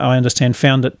 I understand,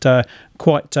 found it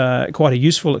quite a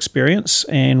useful experience,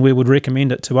 and we would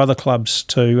recommend it to other clubs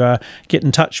to get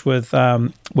in touch with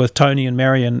Tony and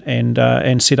Marion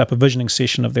and set up a visioning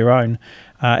session of their own.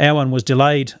 Our one was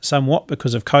delayed somewhat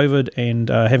because of COVID and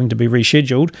having to be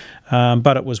rescheduled,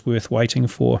 but it was worth waiting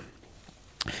for.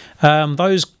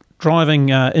 Those driving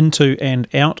into and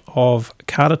out of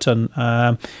Carterton,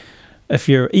 if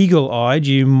you're eagle-eyed,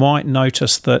 you might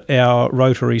notice that our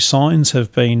Rotary signs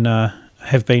have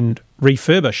been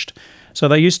refurbished. So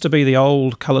they used to be the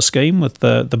old colour scheme with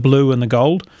the blue and the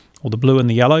gold, or the blue and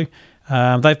the yellow.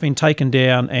 They've been taken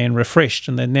down and refreshed,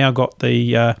 and they've now got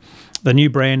the new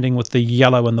branding with the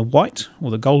yellow and the white,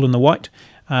 or the gold and the white,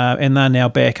 and they're now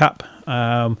back up.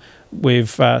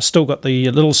 We've still got the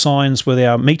little signs with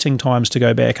our meeting times to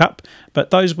go back up,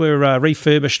 but those were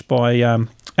refurbished by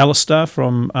Alistair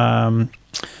from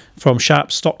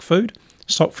Sharp Stock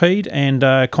Feed, and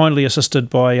kindly assisted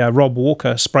by Rob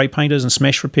Walker, spray painters and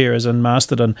smash repairers in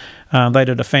Masterton. They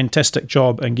did a fantastic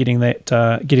job in getting that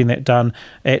done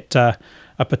at a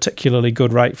particularly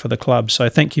good rate for the club. So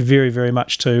thank you very, very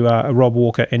much to Rob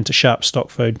Walker and to Sharp Stock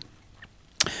Food.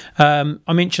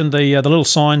 I mentioned the little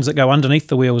signs that go underneath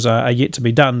the wheels are yet to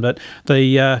be done, but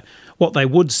what they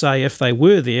would say if they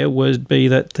were there would be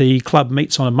that the club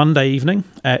meets on a Monday evening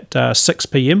at 6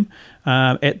 p.m.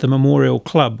 At the Memorial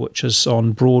Club, which is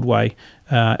on Broadway,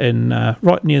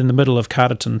 right near in the middle of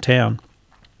Carterton town.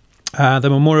 The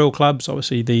Memorial Club's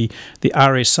obviously the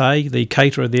RSA. The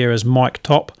caterer there is Mike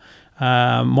Top.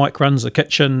 Mike runs the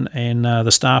kitchen and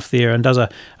the staff there and does a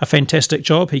fantastic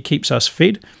job. He keeps us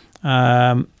fed.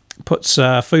 Puts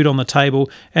food on the table,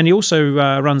 and he also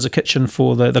runs a kitchen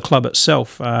for the club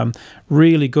itself.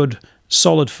 Really good,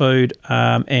 solid food,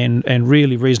 and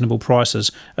really reasonable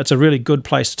prices. It's a really good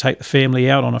place to take the family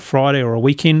out on a Friday or a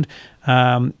weekend.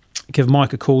 Give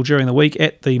Mike a call during the week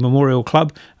at the Memorial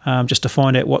Club just to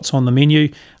find out what's on the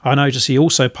menu. I notice he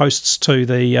also posts to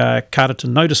the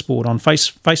Carterton notice board on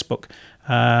Facebook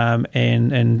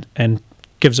and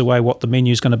gives away what the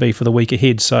menu is going to be for the week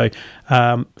ahead. So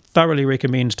thoroughly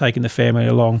recommend taking the family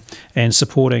along and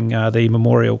supporting the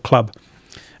Memorial Club.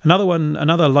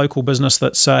 Another local business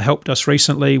that's helped us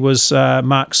recently was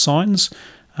Mark's Signs.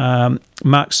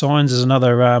 Mark's Signs is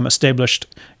another established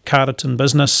Carterton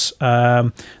business.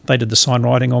 They did the sign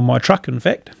writing on my truck, in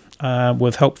fact,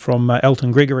 with help from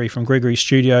Elton Gregory from Gregory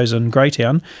Studios in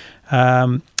Greytown.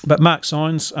 But Mark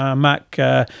Signs, Mark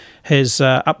has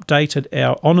updated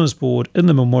our honours board in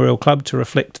the Memorial Club to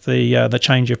reflect the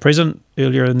change of president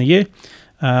earlier in the year,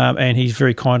 and he's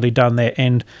very kindly done that,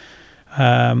 and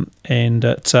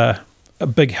it's a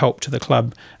big help to the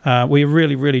club. We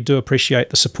really, really do appreciate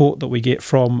the support that we get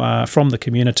from the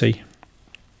community.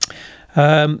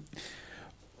 Some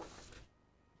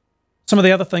of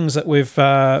the other things that we've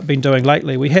been doing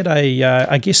lately, we had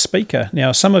a guest speaker.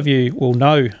 Now, some of you will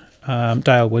know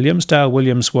Dale Williams. Dale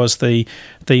Williams was the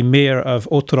mayor of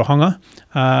Otorohanga,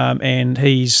 and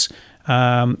he's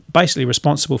basically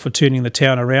responsible for turning the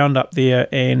town around up there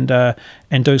and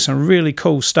doing some really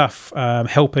cool stuff,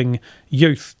 helping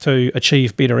youth to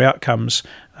achieve better outcomes.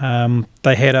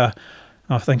 They had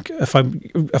I think if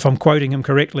I'm quoting him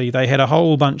correctly, they had a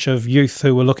whole bunch of youth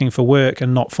who were looking for work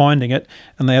and not finding it,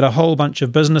 and they had a whole bunch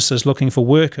of businesses looking for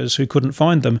workers who couldn't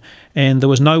find them, and there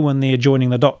was no one there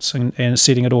joining the dots and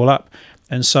setting it all up.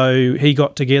 And so he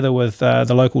got together with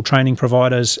the local training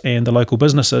providers and the local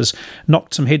businesses,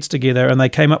 knocked some heads together, and they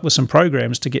came up with some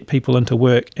programs to get people into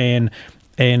work, and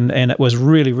it was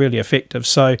really, really effective.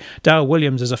 So Dale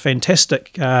Williams is a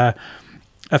fantastic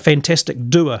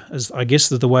doer, is I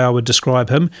guess is the way I would describe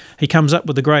him. He comes up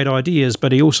with the great ideas,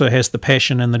 but he also has the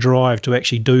passion and the drive to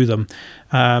actually do them.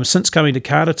 Since coming to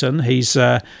Carterton, he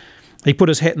put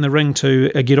his hat in the ring to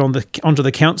get onto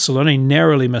the council, and he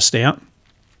narrowly missed out.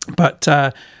 But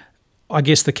I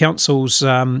guess the council's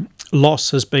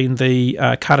loss has been the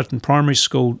Carterton Primary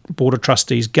School Board of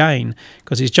Trustees gain,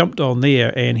 because he's jumped on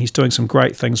there and he's doing some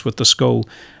great things with the school.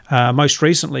 Most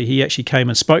recently, he actually came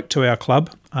and spoke to our club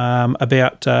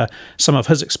about some of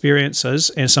his experiences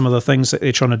and some of the things that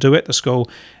they're trying to do at the school.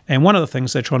 And one of the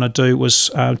things they're trying to do was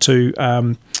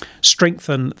to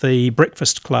strengthen the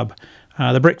breakfast club.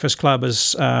 The breakfast club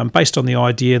is based on the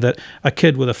idea that a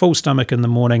kid with a full stomach in the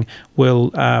morning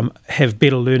will have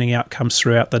better learning outcomes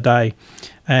throughout the day.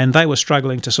 And they were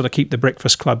struggling to sort of keep the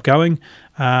breakfast club going.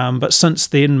 But since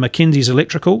then, Mackenzie's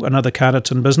Electrical, another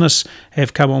Carterton business,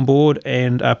 have come on board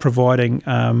and are providing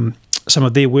some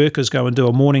of their workers go and do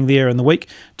a morning there in the week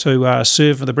to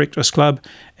serve the breakfast club.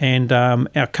 And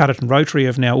our Carterton Rotary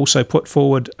have now also put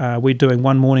forward, we're doing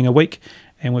one morning a week,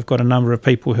 and we've got a number of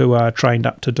people who are trained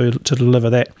up to deliver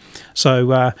that.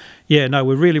 So,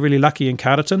 we're really, really lucky in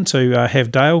Carterton to have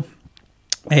Dale,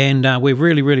 and we're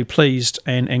really, really pleased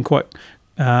and quite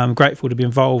grateful to be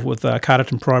involved with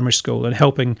Carterton Primary School and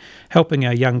helping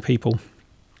our young people.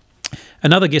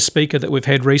 Another guest speaker that we've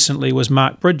had recently was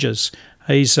Mark Bridges.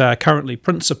 He's currently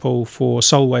principal for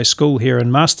Solway School here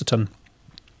in Masterton.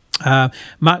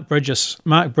 Mark Bridges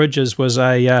was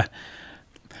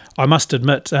I must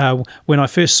admit, when I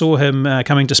first saw him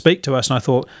coming to speak to us, and I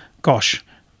thought, gosh,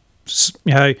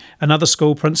 another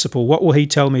school principal, what will he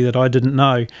tell me that I didn't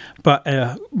know? But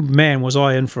man, was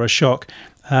I in for a shock.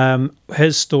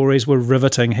 His stories were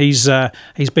riveting. He's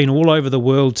been all over the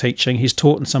world teaching. He's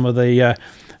taught in some of the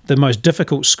most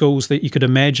difficult schools that you could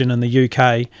imagine in the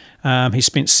UK. He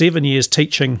spent 7 years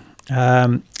teaching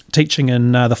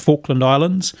in the Falkland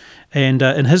Islands, and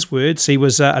in his words, he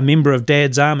was a member of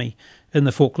Dad's Army in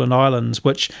the Falkland Islands,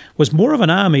 which was more of an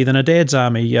army than a dad's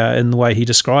army in the way he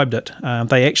described it.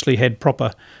 They actually had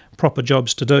proper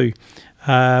jobs to do.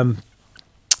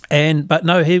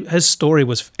 His story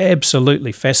was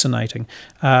absolutely fascinating,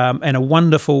 and a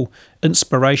wonderful,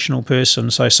 inspirational person.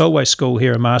 So Solway School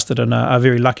here in Masterton are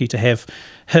very lucky to have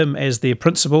him as their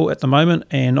principal at the moment,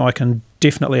 and I can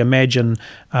definitely imagine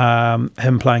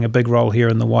him playing a big role here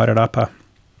in the Wairarapa.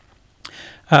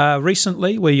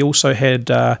 Recently, we also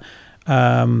had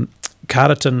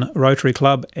Carterton Rotary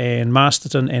Club and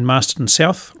Masterton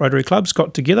South Rotary Clubs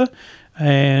got together,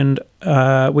 and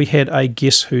we had a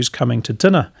Guess Who's Coming to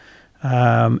Dinner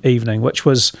evening, which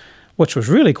was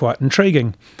really quite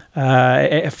intriguing.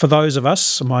 For those of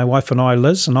us, my wife and I,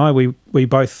 Liz and I, we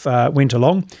both went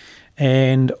along,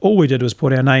 and all we did was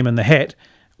put our name in the hat.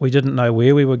 We didn't know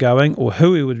where we were going or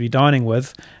who we would be dining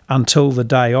with until the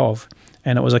day of,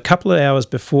 and it was a couple of hours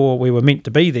before we were meant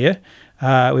to be there.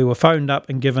 We were phoned up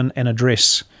and given an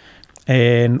address,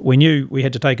 and we knew we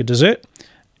had to take a dessert,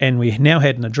 and we now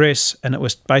had an address, and it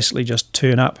was basically just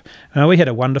turn up. We had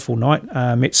a wonderful night,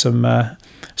 met some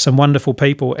wonderful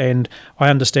people, and I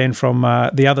understand from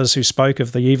the others who spoke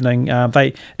of the evening,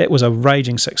 it was a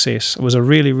raging success. It was a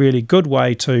really, really good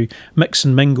way to mix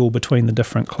and mingle between the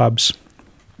different clubs.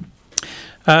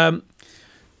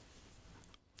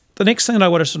 The next thing that I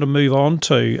want to sort of move on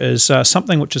to is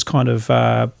something which is kind of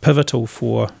pivotal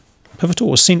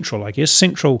or central, I guess,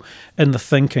 central in the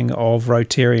thinking of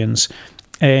Rotarians.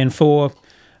 And for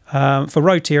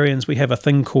Rotarians, we have a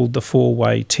thing called the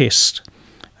four-way test.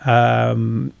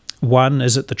 One,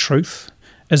 is it the truth?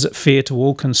 Is it fair to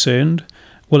all concerned?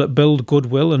 Will it build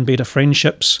goodwill and better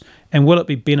friendships? And will it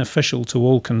be beneficial to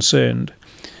all concerned?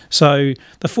 So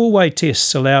the four-way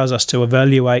test allows us to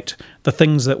evaluate the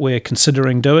things that we're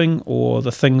considering doing or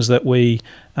the things that we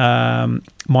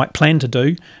might plan to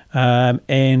do,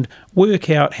 and work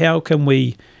out how can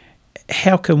we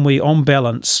on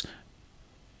balance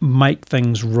make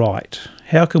things right.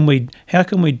 How can we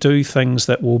do things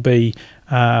that will be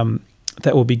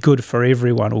good for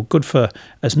everyone or good for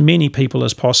as many people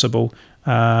as possible,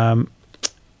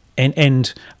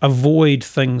 and avoid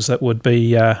things that would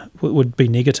be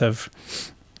negative.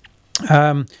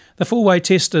 The four-way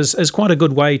test is quite a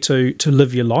good way to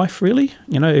live your life, really.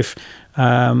 If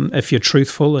you're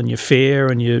truthful and you're fair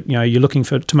and you're looking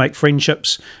to make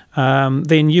friendships,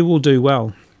 then you will do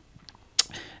well.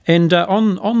 And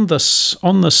on this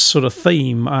sort of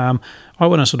theme, I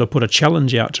want to sort of put a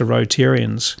challenge out to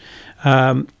Rotarians.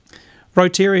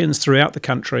 Rotarians throughout the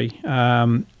country,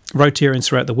 Rotarians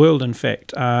throughout the world, in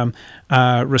fact, are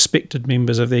respected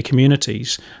members of their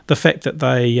communities. The fact that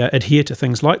they adhere to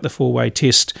things like the four-way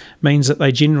test means that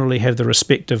they generally have the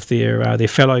respect of their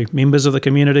fellow members of the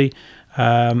community,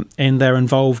 and they're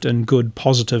involved in good,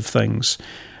 positive things.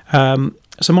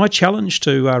 So my challenge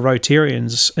to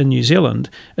Rotarians in New Zealand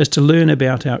is to learn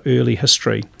about our early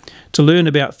history, to learn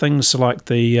about things like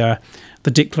the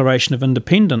Declaration of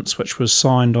Independence, which was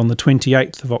signed on the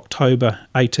 28th of October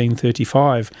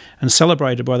 1835 and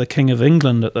celebrated by the King of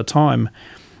England at the time.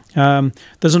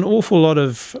 There's an awful lot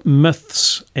of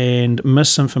myths and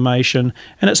misinformation,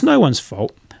 and it's no one's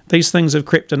fault. These things have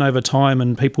crept in over time,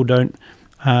 and people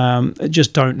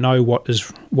just don't know what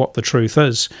the truth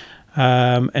is.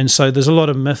 And so there's a lot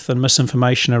of myth and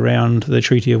misinformation around the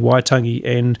Treaty of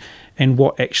Waitangi and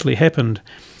what actually happened.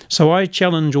 So I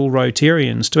challenge all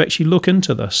Rotarians to actually look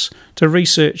into this, to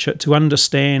research it, to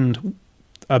understand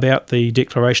about the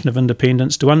Declaration of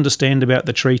Independence, to understand about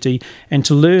the treaty, and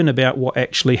to learn about what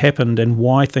actually happened and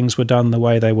why things were done the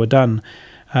way they were done.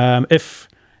 If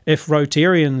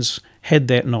Rotarians had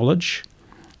that knowledge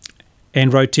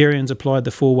and Rotarians applied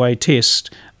the four-way test,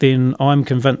 then I'm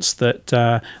convinced that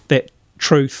that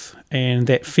truth and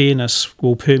that fairness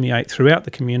will permeate throughout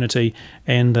the community,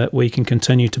 and that we can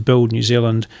continue to build New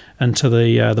Zealand into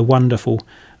the wonderful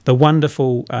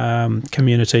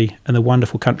community and the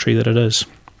wonderful country that it is.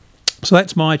 So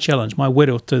that's my challenge, my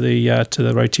widow to the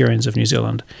Rotarians of New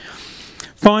Zealand.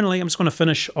 Finally, I'm just going to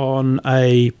finish on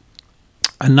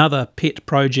another pet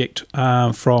project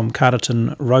from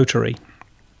Carterton Rotary.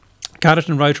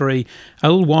 Carterton Rotary, a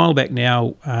little while back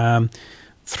now, the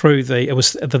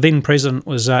then president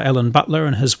was Alan Butler,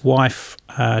 and his wife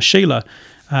Sheila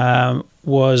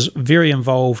was very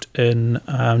involved in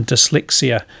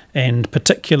dyslexia, and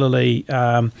particularly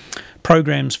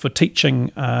programs for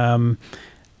teaching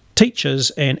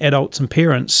teachers and adults and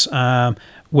parents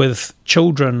with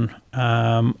children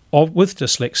with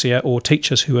dyslexia, or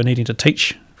teachers who are needing to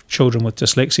teach children with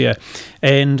dyslexia.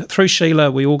 And through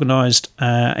Sheila, we organised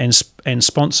and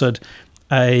sponsored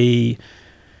a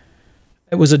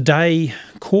day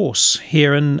course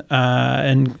here in the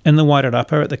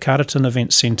Wairarapa at the Carterton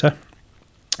Event Centre,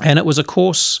 and it was a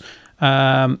course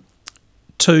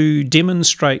to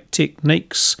demonstrate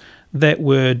techniques that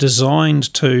were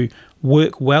designed to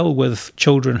work well with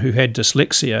children who had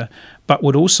dyslexia, but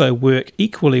would also work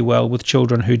equally well with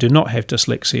children who do not have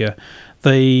dyslexia.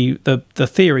 The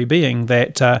theory being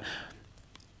that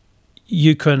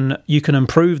you can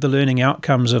improve the learning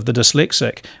outcomes of the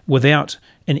dyslexic without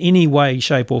in any way,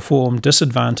 shape or form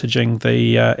disadvantaging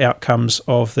the outcomes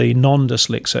of the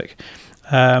non-dyslexic.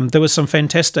 There was some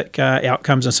fantastic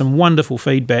outcomes and some wonderful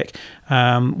feedback.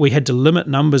 We had to limit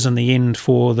numbers in the end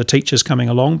for the teachers coming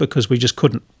along because we just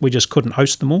couldn't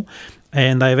host them all,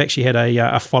 and they've actually had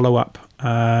a follow-up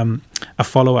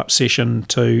session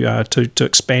to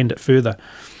expand it further.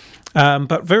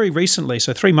 But very recently,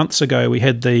 so 3 months ago, we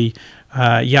had the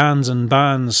Yarns and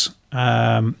Barns.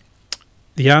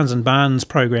 The Yarns and Barns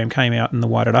program came out in the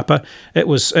Wairarapa. It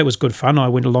was good fun. I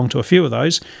went along to a few of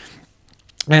those.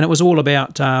 And it was all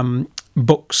about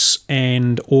books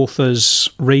and authors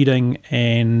reading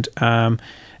and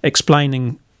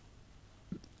explaining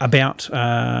about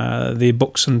their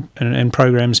books and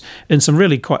programs in some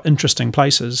really quite interesting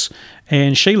places.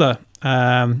 And Sheila,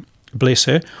 bless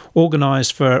her,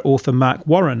 organised for author Mark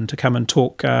Warren to come and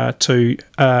talk to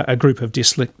a group of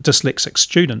dyslexic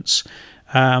students.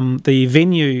 The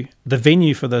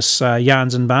venue for this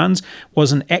Yarns and Barns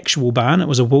was an actual barn. It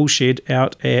was a wool shed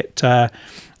out at the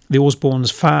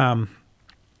Osborne's farm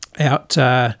out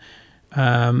the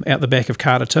back of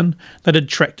Carterton. They did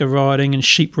tractor riding and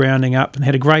sheep rounding up and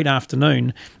had a great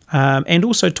afternoon, and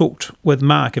also talked with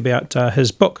Mark about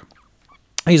his book.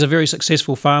 He's a very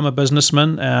successful farmer,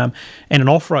 businessman, and an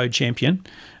off-road champion,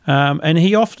 and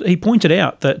he pointed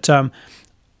out that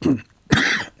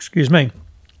excuse me.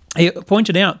 He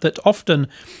pointed out that often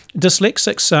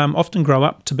dyslexics often grow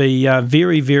up to be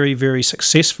very, very, very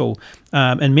successful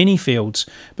in many fields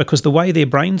because the way their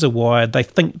brains are wired, they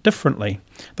think differently.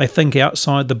 They think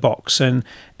outside the box, and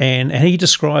he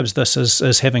describes this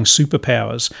as having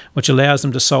superpowers, which allows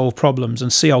them to solve problems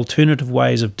and see alternative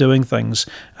ways of doing things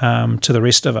to the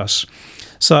rest of us.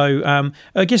 So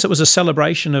I guess it was a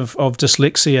celebration of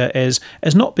dyslexia as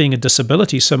not being a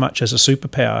disability so much as a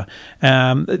superpower.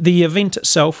 The event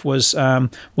itself was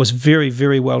very,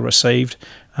 very well received.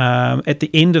 At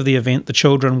the end of the event, the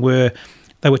children were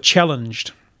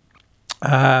challenged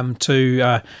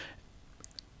to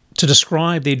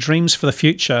describe their dreams for the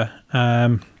future,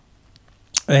 and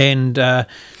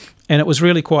it was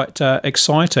really quite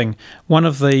exciting. One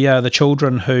of the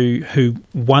children who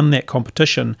won that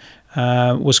competition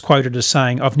was quoted as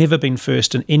saying, "I've never been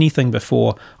first in anything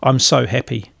before. I'm so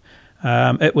happy."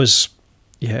 It was,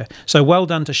 yeah. So well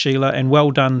done to Sheila, and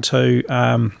well done to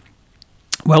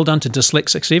well done to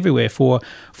dyslexics everywhere for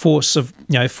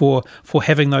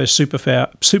having those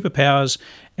superpowers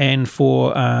and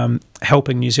for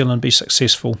helping New Zealand be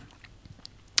successful.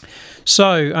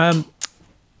 So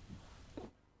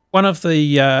one of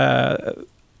the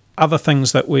other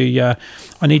things that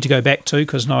I need to go back to,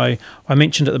 because I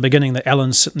mentioned at the beginning that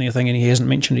Alan's sitting there thinking he hasn't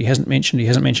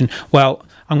mentioned. Well,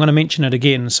 I'm going to mention it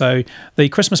again. So the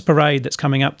Christmas parade that's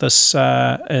coming up this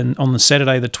on the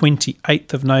Saturday, the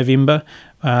 28th of November,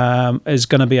 is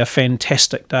going to be a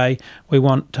fantastic day. We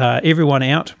want everyone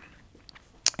out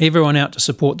to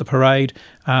support the parade.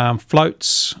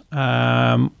 Floats,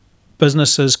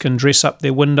 businesses can dress up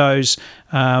their windows,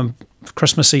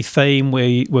 Christmassy theme.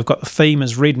 We've got the theme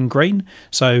is red and green,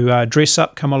 so dress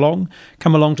up, come along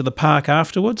to the park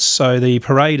afterwards. So the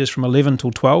parade is from 11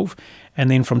 till 12, and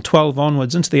then from 12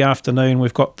 onwards into the afternoon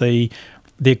we've got the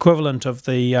equivalent of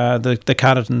the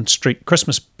Carterton Street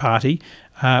Christmas party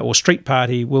or street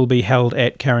party will be held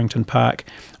at Carrington Park.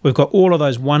 We've got all of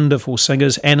those wonderful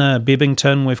singers, Anna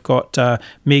Bebbington, we've got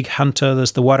Meg Hunter,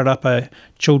 there's the Wairarapa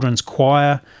Children's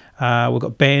Choir. We've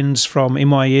got bands from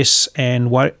MIS and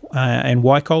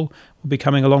Waikol will be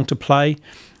coming along to play.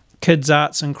 Kids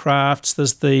Arts and Crafts,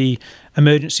 there's the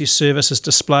emergency services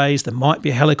displays, there might be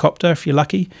a helicopter if you're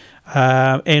lucky,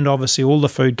 and obviously all the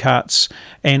food carts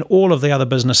and all of the other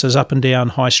businesses up and down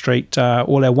High Street,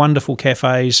 all our wonderful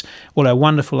cafes, all our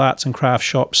wonderful arts and craft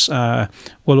shops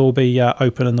will all be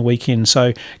open in the weekend.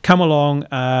 So come along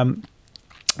and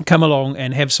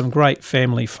have some great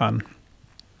family fun.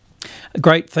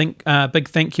 Big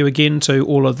thank you again to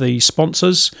all of the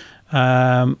sponsors,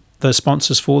 for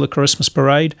the Christmas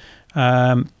parade,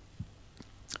 the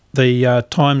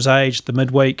Times Age, the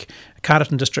Midweek,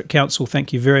 Carterton District Council.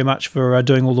 Thank you very much for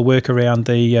doing all the work around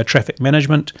the traffic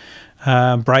management.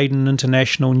 Braden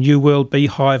International, New World,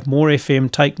 Beehive, More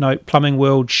FM, Take Note, Plumbing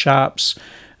World, Sharps.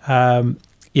 All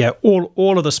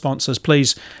of the sponsors.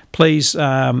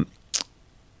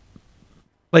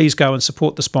 Please go and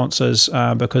support the sponsors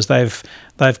because they've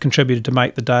contributed to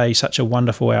make the day such a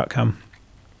wonderful outcome.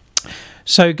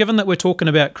 So, given that we're talking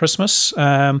about Christmas,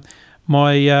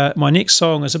 my next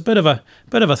song is a bit of a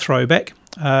throwback,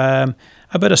 a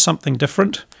bit of something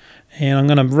different, and I'm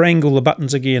going to wrangle the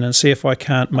buttons again and see if I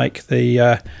can't make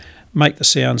the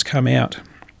sounds come out.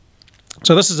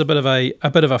 So this is a bit of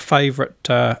a favourite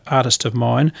artist of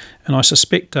mine, and I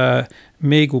suspect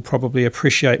Meg will probably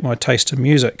appreciate my taste of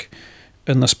music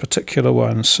in this particular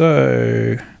one.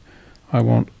 So I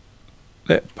want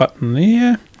that button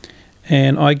there,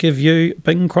 and I give you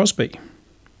Bing Crosby.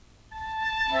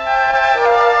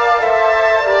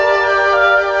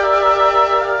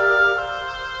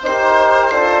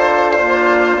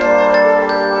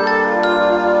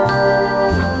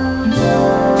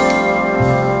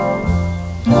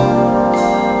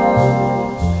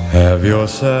 Have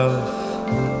yourself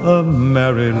a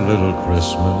merry little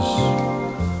Christmas.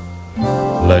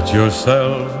 Let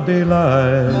yourself be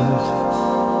light.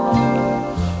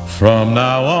 From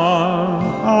now on,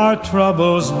 our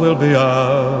troubles will be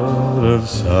out of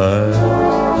sight.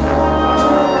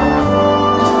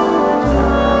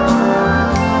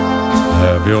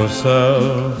 Have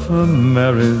yourself a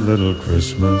merry little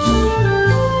Christmas.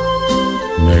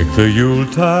 Make the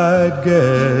Yuletide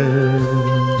gay.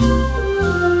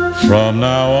 From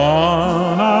now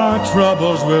on, our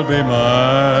troubles will be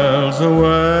miles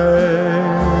away.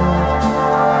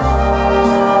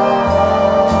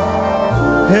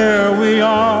 Here we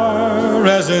are,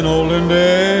 as in olden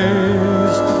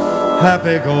days,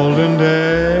 happy golden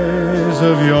days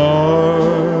of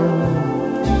yore.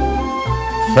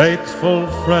 Faithful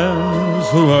friends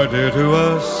who are dear to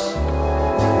us,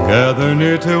 gather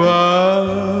near to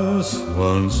us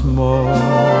once more.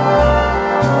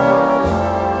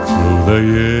 Through the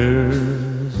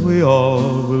years we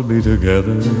all will be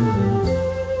together,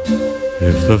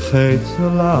 if the fates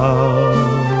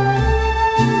allow.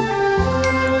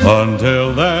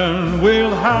 Until then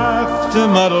we'll have to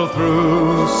muddle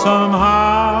through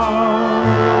somehow.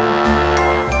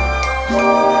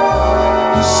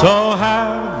 So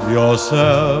have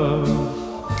yourself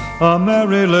a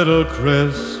merry little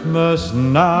Christmas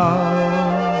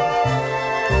now.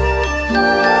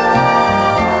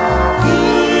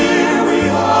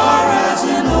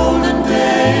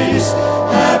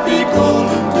 Happy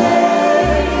golden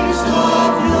days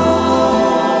of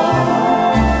yore.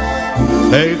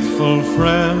 Faithful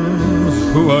friends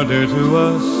who are dear to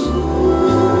us,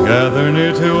 gather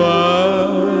near to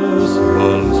us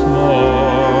once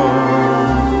more.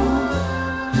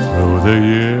 Through the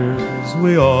years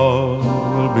we all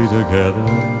will be together,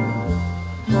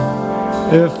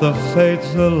 if the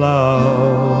fates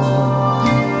allow.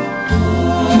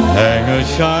 hang a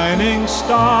shining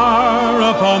star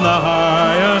upon the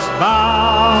highest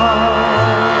bough,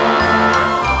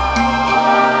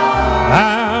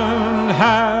 and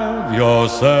have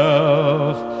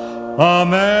yourself a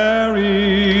merry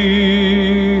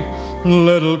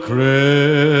little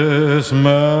Christmas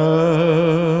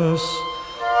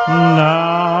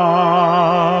now.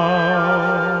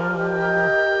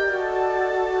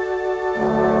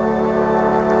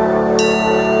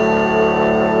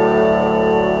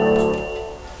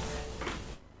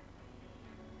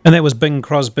 And that was Bing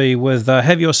Crosby with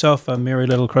Have Yourself a Merry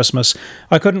Little Christmas.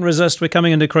 I couldn't resist. We're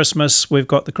coming into Christmas. We've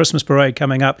got the Christmas parade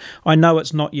coming up. I know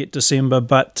it's not yet December,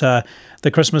 but the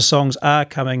Christmas songs are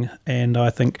coming, and I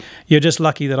think you're just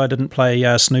lucky that I didn't play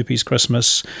Snoopy's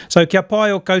Christmas. So kia pai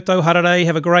o koutou harare.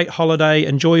 Have a great holiday.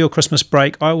 Enjoy your Christmas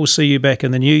break. I will see you back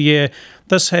in the new year.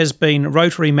 This has been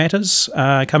Rotary Matters,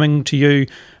 coming to you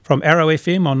from Arrow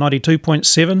FM on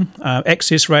 92.7,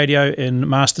 Access Radio in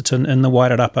Masterton in the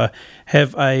Wairarapa.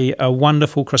 Have a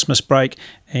wonderful Christmas break,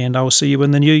 and I will see you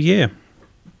in the new year.